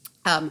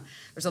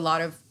 There's a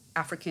lot of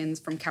Africans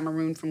from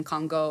Cameroon, from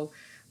Congo.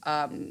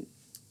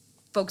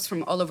 Folks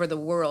from all over the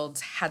world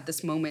had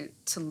this moment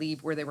to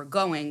leave where they were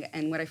going.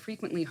 And what I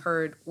frequently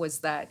heard was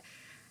that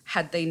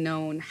had they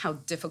known how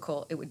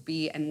difficult it would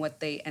be and what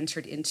they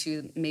entered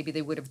into, maybe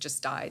they would have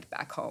just died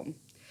back home.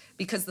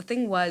 Because the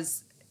thing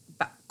was,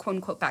 quote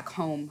unquote, back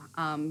home,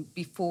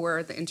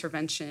 before the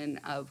intervention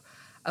of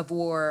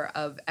war,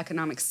 of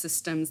economic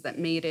systems that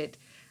made it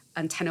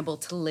untenable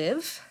to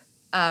live,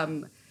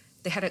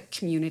 they had a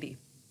community.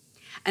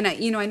 And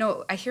I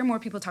know I hear more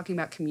people talking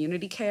about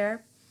community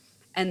care,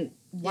 and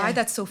why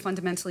that's so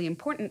fundamentally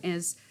important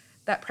is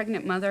that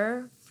pregnant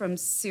mother from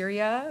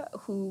Syria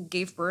who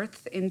gave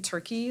birth in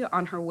Turkey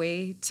on her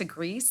way to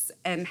Greece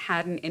and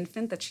had an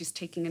infant that she's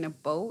taking in a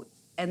boat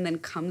and then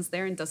comes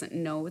there and doesn't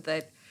know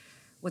that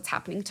what's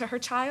happening to her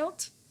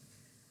child.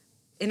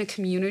 In a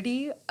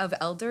community of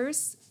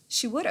elders,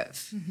 she would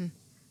have.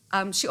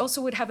 Mm-hmm. She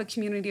also would have a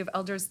community of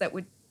elders that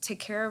would take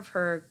care of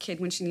her kid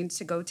when she needed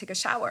to go take a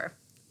shower,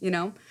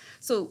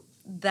 So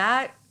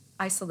that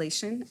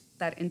isolation,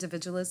 that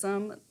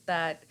individualism,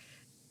 that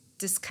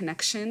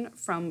disconnection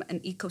from an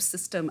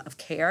ecosystem of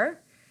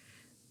care,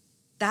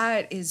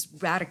 that is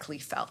radically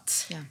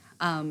felt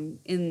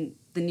in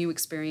the new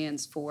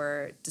experience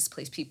for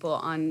displaced people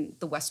on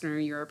the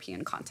Western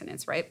European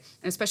continents, right?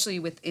 And especially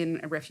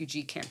within a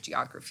refugee camp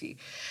geography.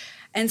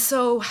 And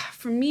so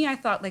for me, I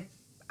thought,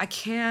 I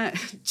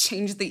can't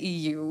change the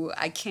EU.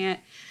 I can't,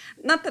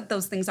 not that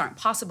those things aren't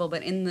possible,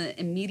 but in the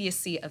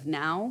immediacy of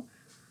now,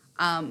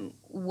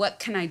 what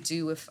can I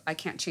do if I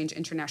can't change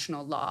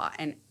international law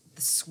and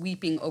the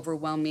sweeping,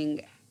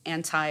 overwhelming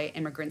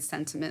anti-immigrant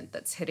sentiment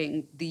that's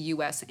hitting the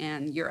US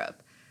and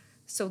Europe?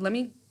 So let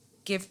me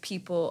give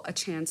people a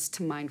chance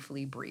to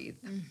mindfully breathe.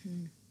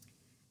 Mm-hmm.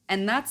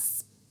 And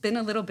that's been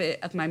a little bit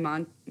of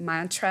my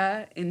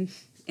mantra in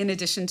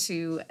addition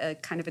to a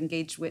kind of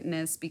engaged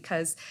witness,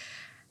 because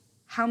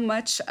how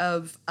much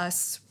of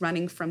us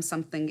running from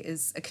something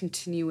is a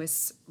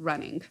continuous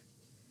running?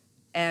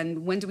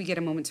 And when do we get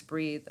a moment to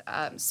breathe?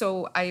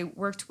 So I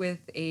worked with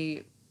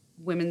a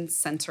women's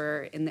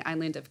center in the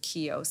island of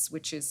Chios,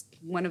 which is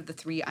one of the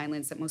 3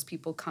 islands that most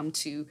people come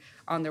to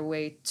on their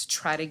way to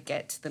try to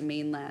get to the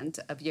mainland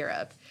of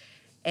Europe.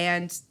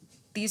 And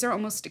these are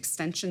almost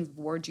extensions of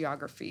war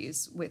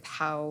geographies, with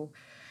how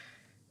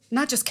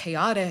not just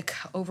chaotic,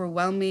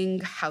 overwhelming,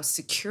 how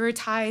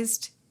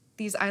securitized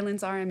these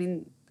islands are. I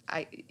mean,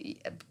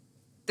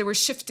 there were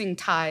shifting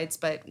tides,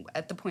 but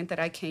at the point that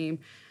I came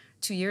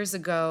 2 years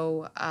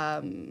ago,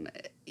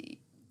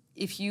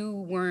 if you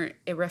weren't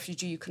a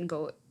refugee, you couldn't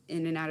go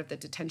in and out of the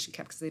detention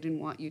camp because they didn't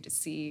want you to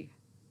see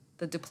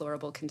the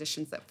deplorable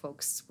conditions that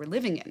folks were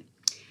living in,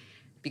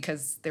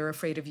 because they were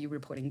afraid of you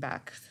reporting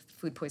back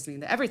food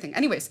poisoning, everything.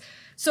 Anyways,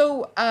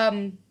 so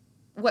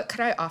what could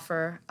I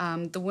offer?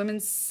 The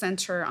Women's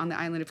Center on the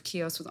island of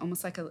Chios was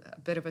almost like a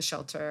bit of a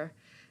shelter,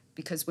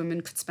 because women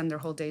could spend their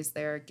whole days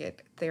there,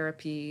 get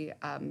therapy,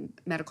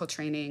 medical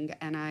training,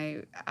 and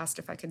I asked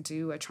if I could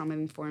do a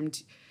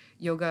trauma-informed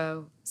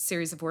yoga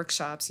series of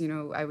workshops.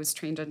 I was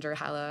trained under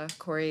Hala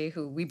Khoury,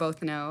 who we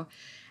both know,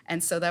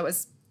 and so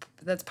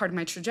that's part of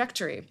my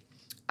trajectory.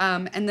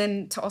 And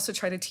then to also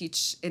try to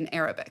teach in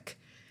Arabic.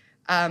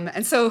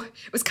 And so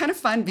it was kind of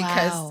fun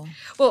because,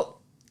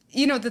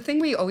 the thing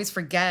we always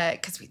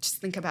forget, because we just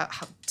think about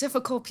how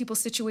difficult people's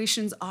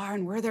situations are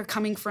and where they're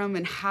coming from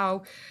and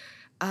how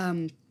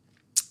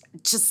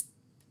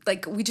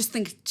we just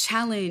think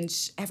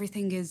challenge,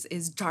 everything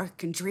is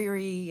dark and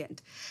dreary,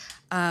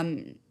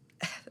 and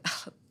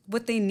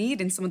what they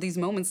need in some of these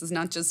moments is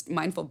not just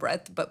mindful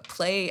breath, but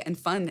play and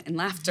fun and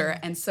laughter.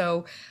 Mm-hmm. And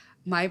so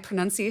my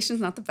pronunciation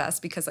is not the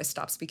best because I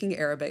stopped speaking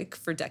Arabic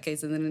for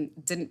decades and then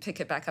didn't pick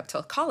it back up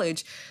till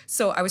college.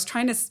 So I was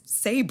trying to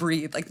say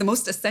breathe, like the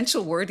most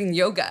essential word in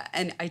yoga,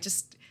 and I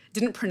just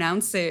didn't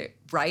pronounce it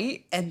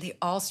right, and they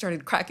all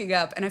started cracking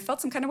up, and I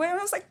felt some kind of way, and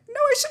I was like, no,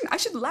 I shouldn't. I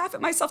should laugh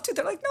at myself too.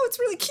 They're like, no, it's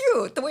really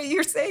cute. The way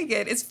you're saying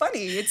it is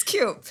funny. It's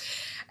cute.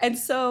 And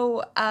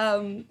so,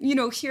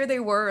 here they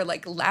were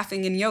like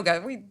laughing in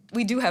yoga.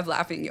 We do have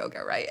laughing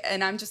yoga, right?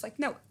 And I'm just like,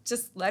 no,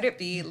 just let it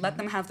be. Mm-hmm. Let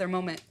them have their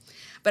moment.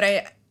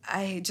 But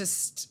I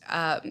just,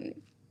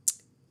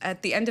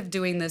 at the end of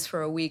doing this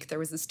for a week, there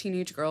was this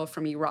teenage girl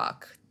from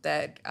Iraq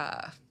that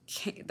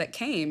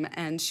came,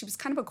 and she was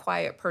kind of a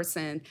quiet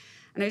person.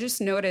 And I just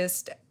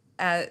noticed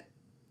at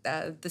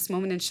this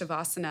moment in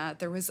Shavasana,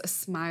 there was a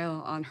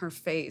smile on her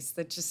face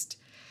that just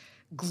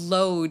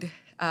glowed,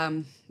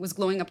 was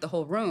glowing up the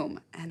whole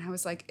room. And I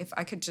was like, if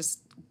I could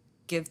just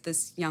give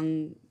this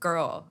young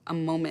girl a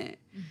moment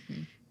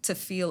mm-hmm. to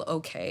feel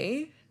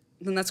okay,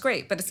 then that's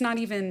great. But it's not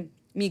even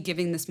me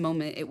giving this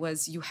moment. It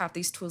was, you have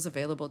these tools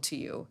available to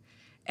you,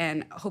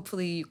 and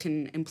hopefully you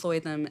can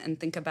employ them and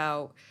think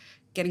about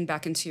getting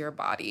back into your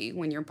body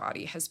when your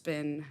body has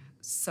been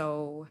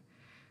so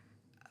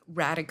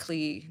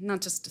radically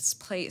not just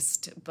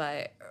displaced,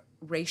 but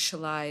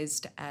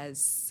racialized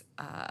as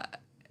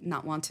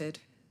not wanted,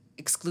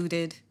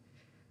 excluded.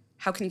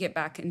 How can you get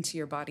back into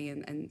your body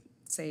and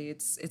say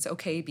it's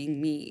okay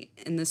being me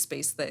in this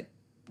space that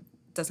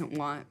doesn't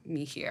want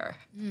me here?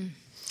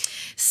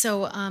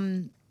 So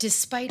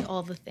despite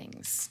all the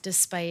things,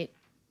 despite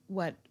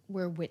what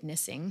we're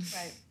witnessing,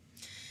 Right.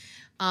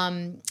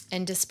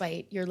 And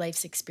despite your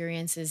life's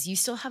experiences, you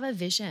still have a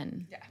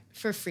vision Yeah.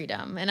 for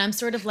freedom. And I'm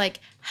sort of like,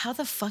 how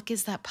the fuck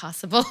is that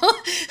possible?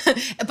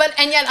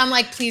 And yet I'm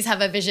like, please have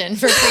a vision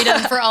for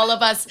freedom for all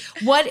of us.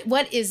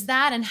 What is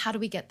that, and how do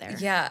we get there?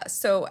 Yeah.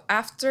 So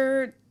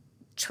after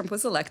Trump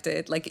was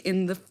elected, like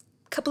in the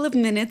couple of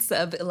minutes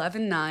of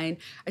 11/9,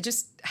 I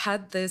just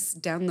had this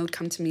download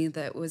come to me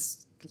that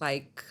was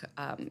like,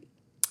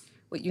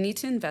 what you need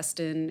to invest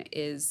in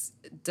is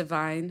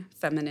divine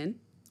feminine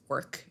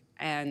work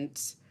and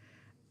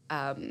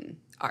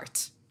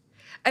art.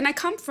 And I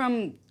come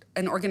from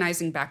an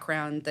organizing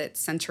background that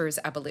centers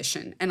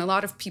abolition, and a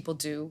lot of people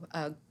do.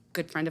 A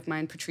good friend of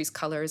mine, Patrisse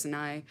Cullors, and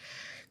I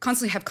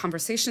constantly have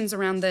conversations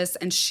around this,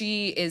 and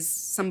she is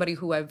somebody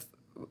who I've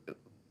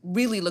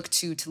really looked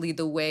to lead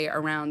the way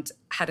around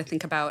how to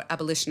think about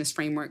abolitionist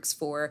frameworks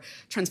for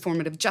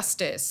transformative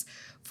justice,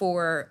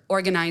 for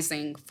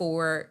organizing,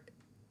 for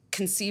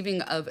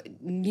conceiving of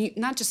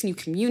not just new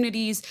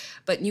communities,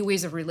 but new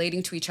ways of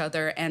relating to each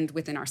other and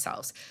within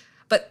ourselves.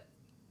 But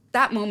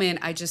that moment,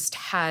 I just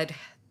had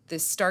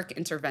this stark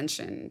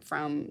intervention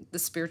from the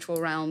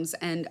spiritual realms,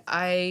 and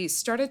I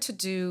started to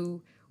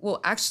do, well,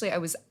 actually, I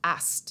was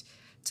asked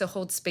to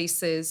hold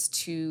spaces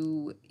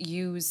to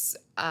use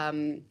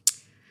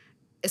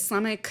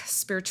Islamic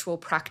spiritual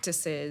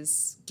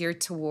practices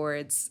geared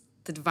towards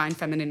the divine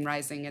feminine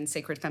rising and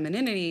sacred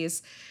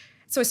femininities.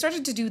 So I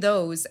started to do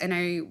those, and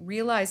I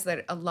realized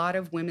that a lot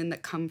of women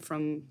that come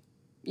from,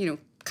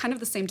 kind of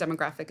the same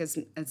demographic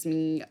as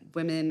me,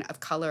 women of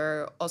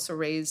color, also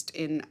raised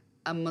in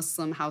a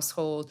Muslim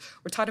household,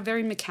 were taught a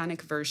very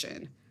mechanic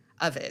version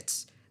of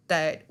it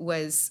that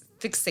was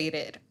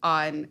fixated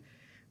on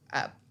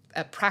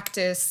a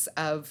practice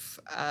of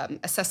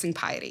assessing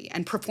piety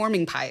and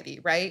performing piety,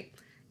 right,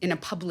 in a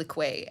public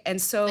way.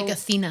 And so... Like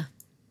Athena.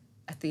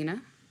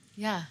 Athena?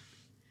 Yeah.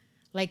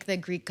 Like the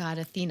Greek god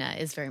Athena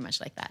is very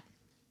much like that.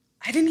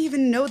 I didn't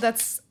even know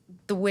that's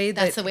the way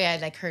That's the way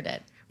I heard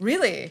it.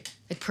 Really?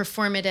 Like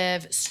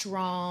performative,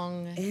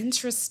 strong.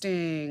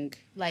 Interesting.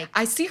 Like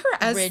I see her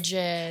as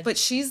rigid. But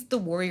she's the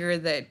warrior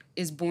that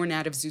is born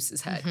out of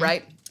Zeus's head,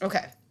 right?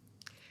 Okay.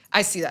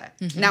 I see that.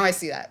 Now I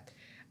see that.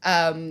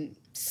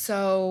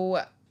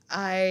 So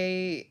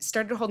I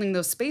started holding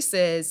those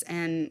spaces,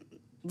 and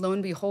lo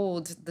and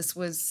behold, this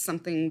was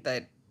something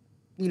that,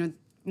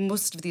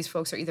 most of these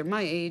folks are either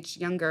my age,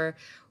 younger,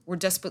 were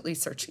desperately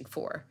searching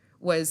for,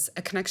 was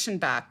a connection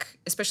back,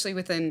 especially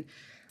within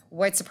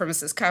white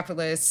supremacist,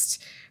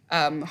 capitalist,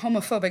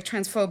 homophobic,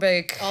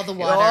 transphobic. All the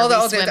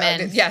water,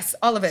 women. Yes,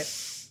 all of it.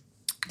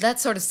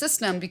 That sort of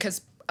system,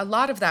 because a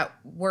lot of that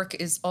work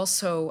is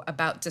also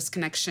about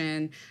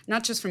disconnection,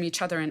 not just from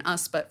each other and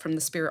us, but from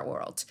the spirit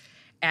world.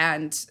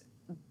 And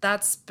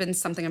that's been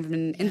something I've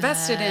been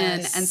invested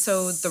in. And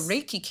so the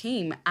Reiki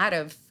came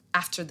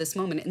after this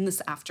moment, in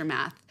this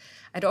aftermath.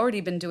 I'd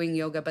already been doing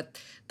yoga, but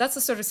that's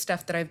the sort of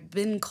stuff that I've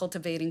been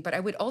cultivating. But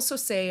I would also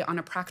say, on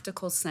a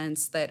practical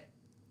sense, that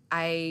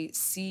I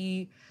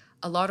see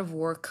a lot of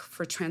work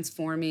for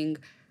transforming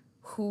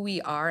who we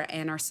are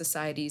and our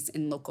societies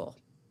in local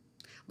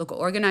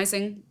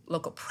organizing,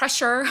 local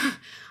pressure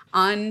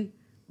on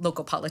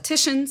local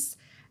politicians.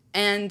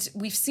 And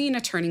we've seen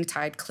a turning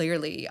tide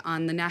clearly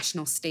on the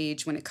national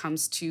stage when it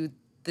comes to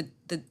the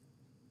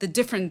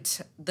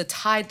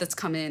tide that's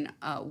come in,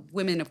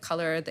 women of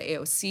color, the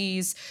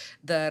AOCs,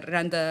 the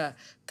Randa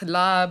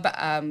Tlaib,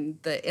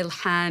 the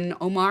Ilhan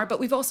Omar, but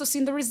we've also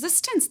seen the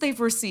resistance they've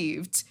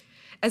received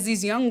as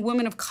these young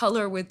women of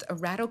color with a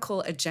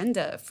radical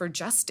agenda for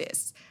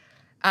justice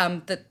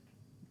that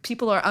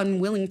people are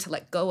unwilling to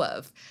let go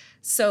of.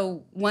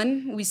 So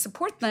one, we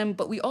support them,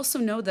 but we also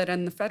know that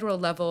on the federal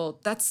level,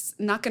 that's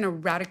not going to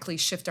radically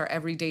shift our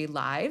everyday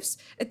lives.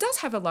 It does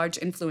have a large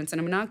influence,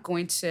 and I'm not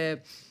going to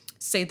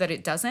say that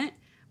it doesn't,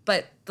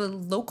 but the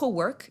local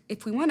work,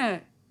 if we want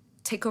to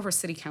take over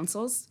city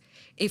councils,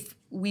 if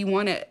we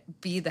want to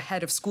be the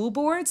head of school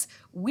boards,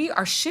 we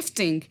are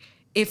shifting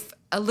if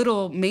a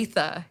little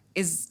Metha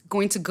is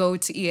going to go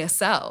to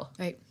ESL.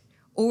 Right.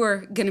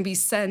 Or going to be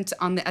sent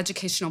on the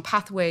educational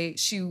pathway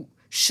she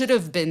should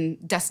have been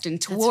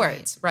destined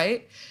towards,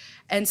 right?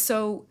 And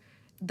so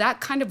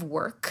that kind of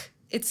work,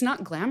 it's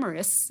not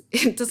glamorous.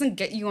 It doesn't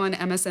get you on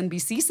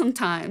MSNBC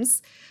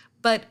sometimes,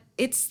 but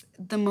it's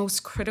the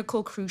most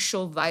critical,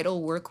 crucial,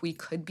 vital work we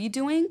could be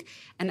doing.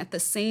 And at the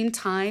same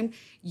time,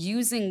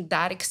 using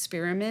that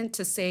experiment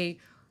to say,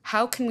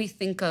 how can we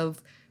think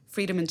of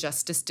freedom and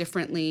justice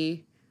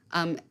differently,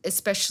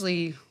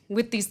 especially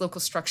with these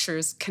local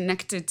structures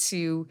connected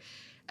to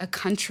a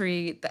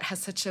country that has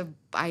such a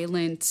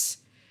violent,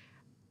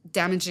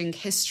 damaging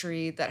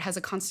history, that has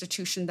a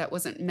constitution that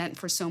wasn't meant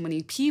for so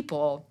many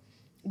people.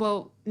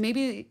 well,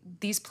 maybe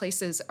these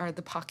places are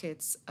the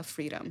pockets of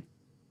freedom.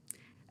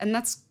 And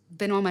that's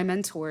been all my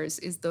mentors,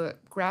 is the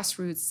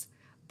grassroots,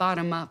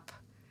 bottom-up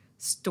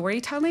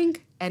storytelling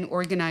and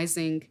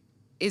organizing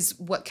is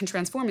what can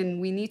transform.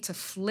 And we need to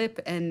flip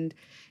and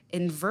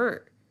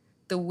invert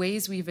the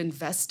ways we've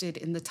invested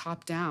in the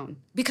top down,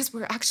 because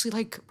we're actually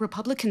like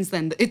Republicans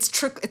then. It's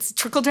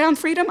trickle down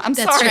freedom.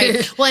 That's sorry.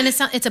 Right. Well, and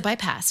it's a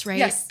bypass, right?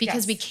 Yes, because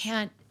yes. we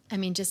can't, I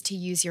mean, just to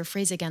use your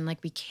phrase again,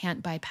 like we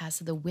can't bypass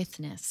the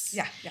witness.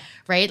 Yeah.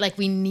 Right? Like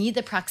we need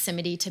the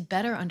proximity to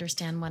better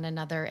understand one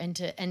another and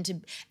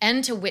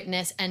to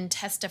witness and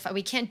testify.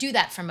 We can't do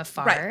that from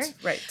afar.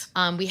 Right.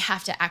 We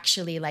have to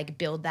actually like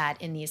build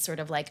that in these sort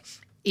of like,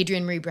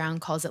 Adrienne Maree Brown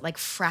calls it like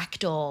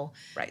fractal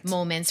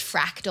moments,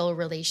 fractal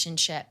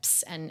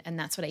relationships. And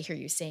that's what I hear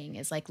you saying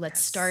is like,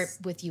 let's start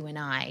with you and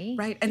I.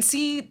 Right. And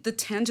see the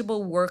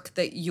tangible work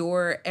that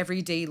your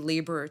everyday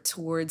labor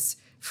towards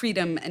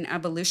freedom and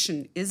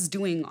abolition is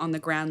doing on the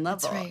ground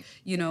level. That's right.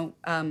 You know,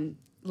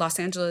 Los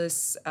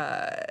Angeles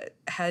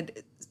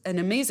had an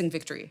amazing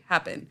victory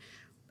happen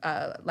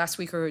last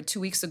week or 2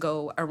 weeks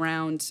ago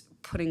around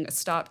putting a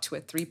stop to a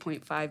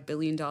 $3.5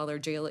 billion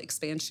jail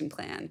expansion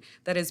plan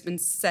that has been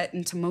set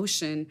into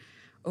motion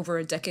over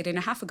a decade and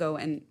a half ago.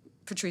 And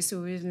Patrice,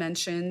 who we've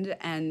mentioned,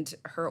 and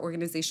her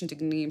organization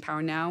Dignity and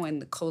Power Now,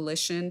 and the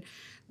coalition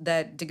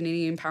that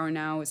Dignity and Power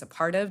Now is a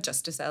part of,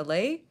 Justice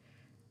LA,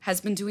 has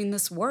been doing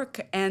this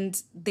work.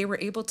 And they were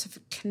able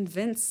to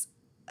convince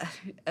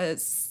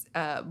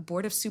a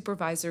board of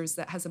supervisors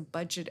that has a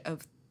budget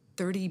of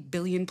 $30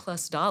 billion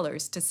plus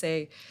to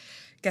say,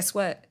 guess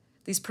what?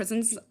 These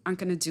prisons aren't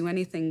going to do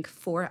anything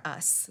for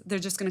us. They're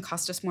just going to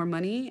cost us more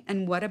money.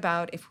 And what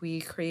about if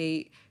we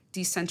create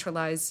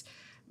decentralized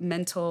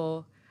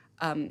mental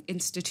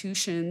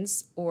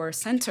institutions or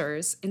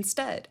centers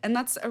instead? And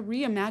that's a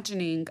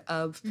reimagining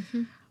of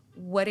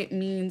what it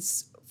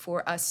means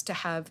for us to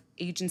have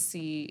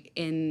agency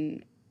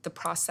in the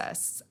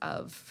process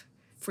of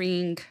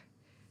freeing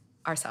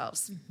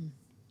ourselves. Mm-hmm.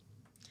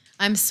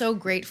 I'm so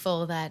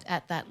grateful that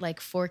at that like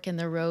fork in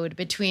the road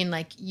between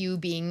like you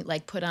being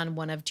like put on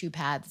one of two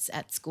paths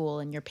at school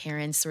and your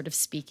parents sort of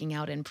speaking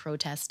out and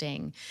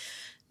protesting,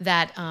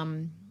 that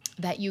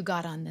that you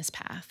got on this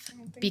path,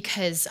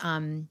 because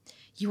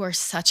you are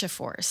such a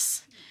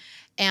force.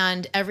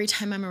 And every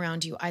time I'm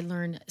around you, I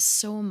learn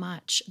so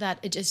much that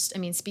it just, I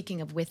mean, speaking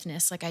of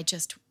witness, like I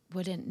just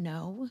wouldn't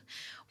know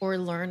or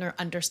learn or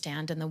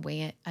understand in the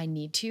way I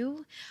need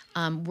to,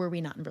 were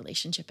we not in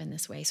relationship in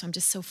this way. So I'm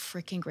just so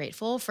freaking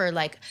grateful for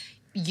like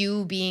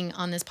you being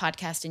on this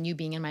podcast and you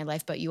being in my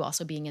life, but you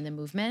also being in the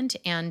movement.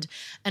 And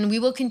we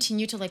will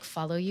continue to like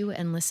follow you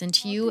and listen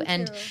to you,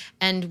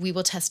 and we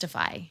will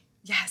testify.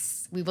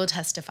 Yes. We will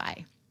testify.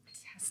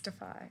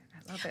 Testify.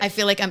 I love it. I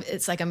feel like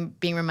I'm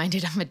being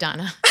reminded of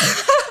Madonna.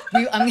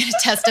 I'm going to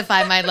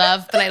testify my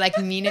love, but I like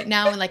mean it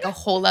now in like a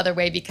whole other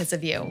way because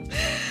of you.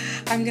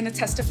 I'm going to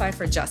testify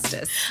for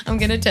justice. I'm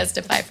going to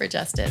testify for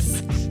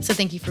justice. So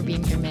thank you for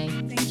being here, May.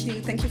 Thank you.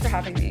 Thank you for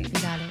having me. You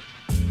got it.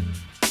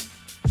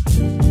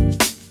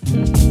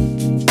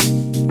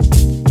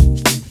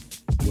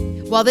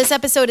 While this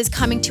episode is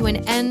coming to an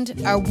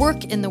end, our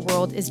work in the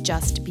world is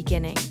just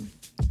beginning.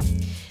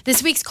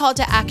 This week's call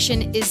to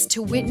action is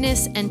to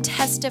witness and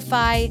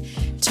testify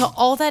to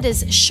all that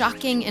is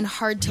shocking and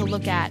hard to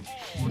look at,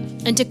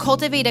 and to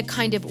cultivate a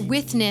kind of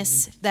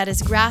witness that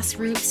is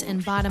grassroots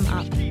and bottom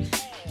up.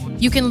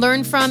 You can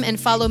learn from and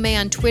follow May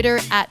on Twitter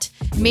at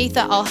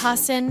Maytha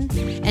Alhassan,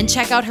 and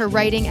check out her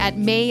writing at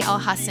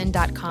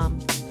mayalhassan.com.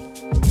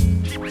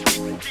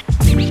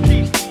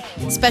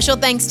 Special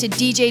thanks to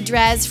DJ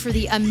Drez for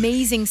the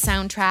amazing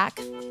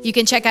soundtrack. You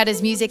can check out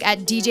his music at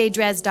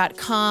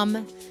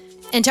djdrez.com.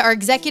 And to our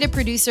executive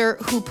producer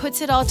who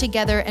puts it all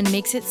together and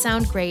makes it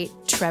sound great,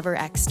 Trevor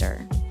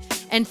Exter.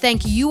 And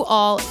thank you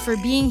all for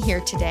being here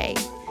today.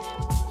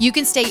 You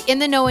can stay in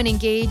the know and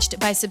engaged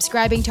by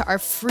subscribing to our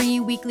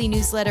free weekly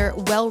newsletter,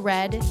 Well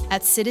Read,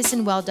 at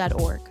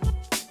citizenwell.org.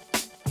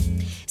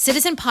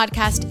 Citizen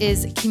Podcast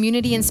is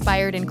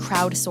community-inspired and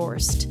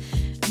crowdsourced.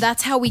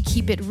 That's how we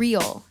keep it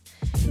real.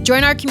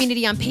 Join our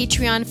community on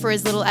Patreon for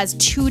as little as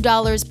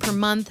 $2 per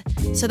month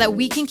so that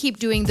we can keep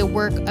doing the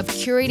work of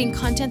curating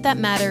content that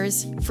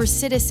matters for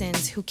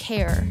citizens who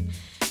care.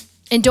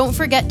 And don't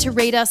forget to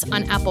rate us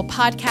on Apple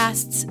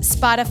Podcasts,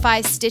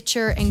 Spotify,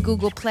 Stitcher, and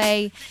Google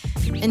Play.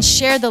 And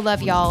share the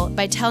love, y'all,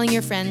 by telling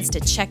your friends to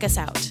check us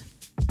out.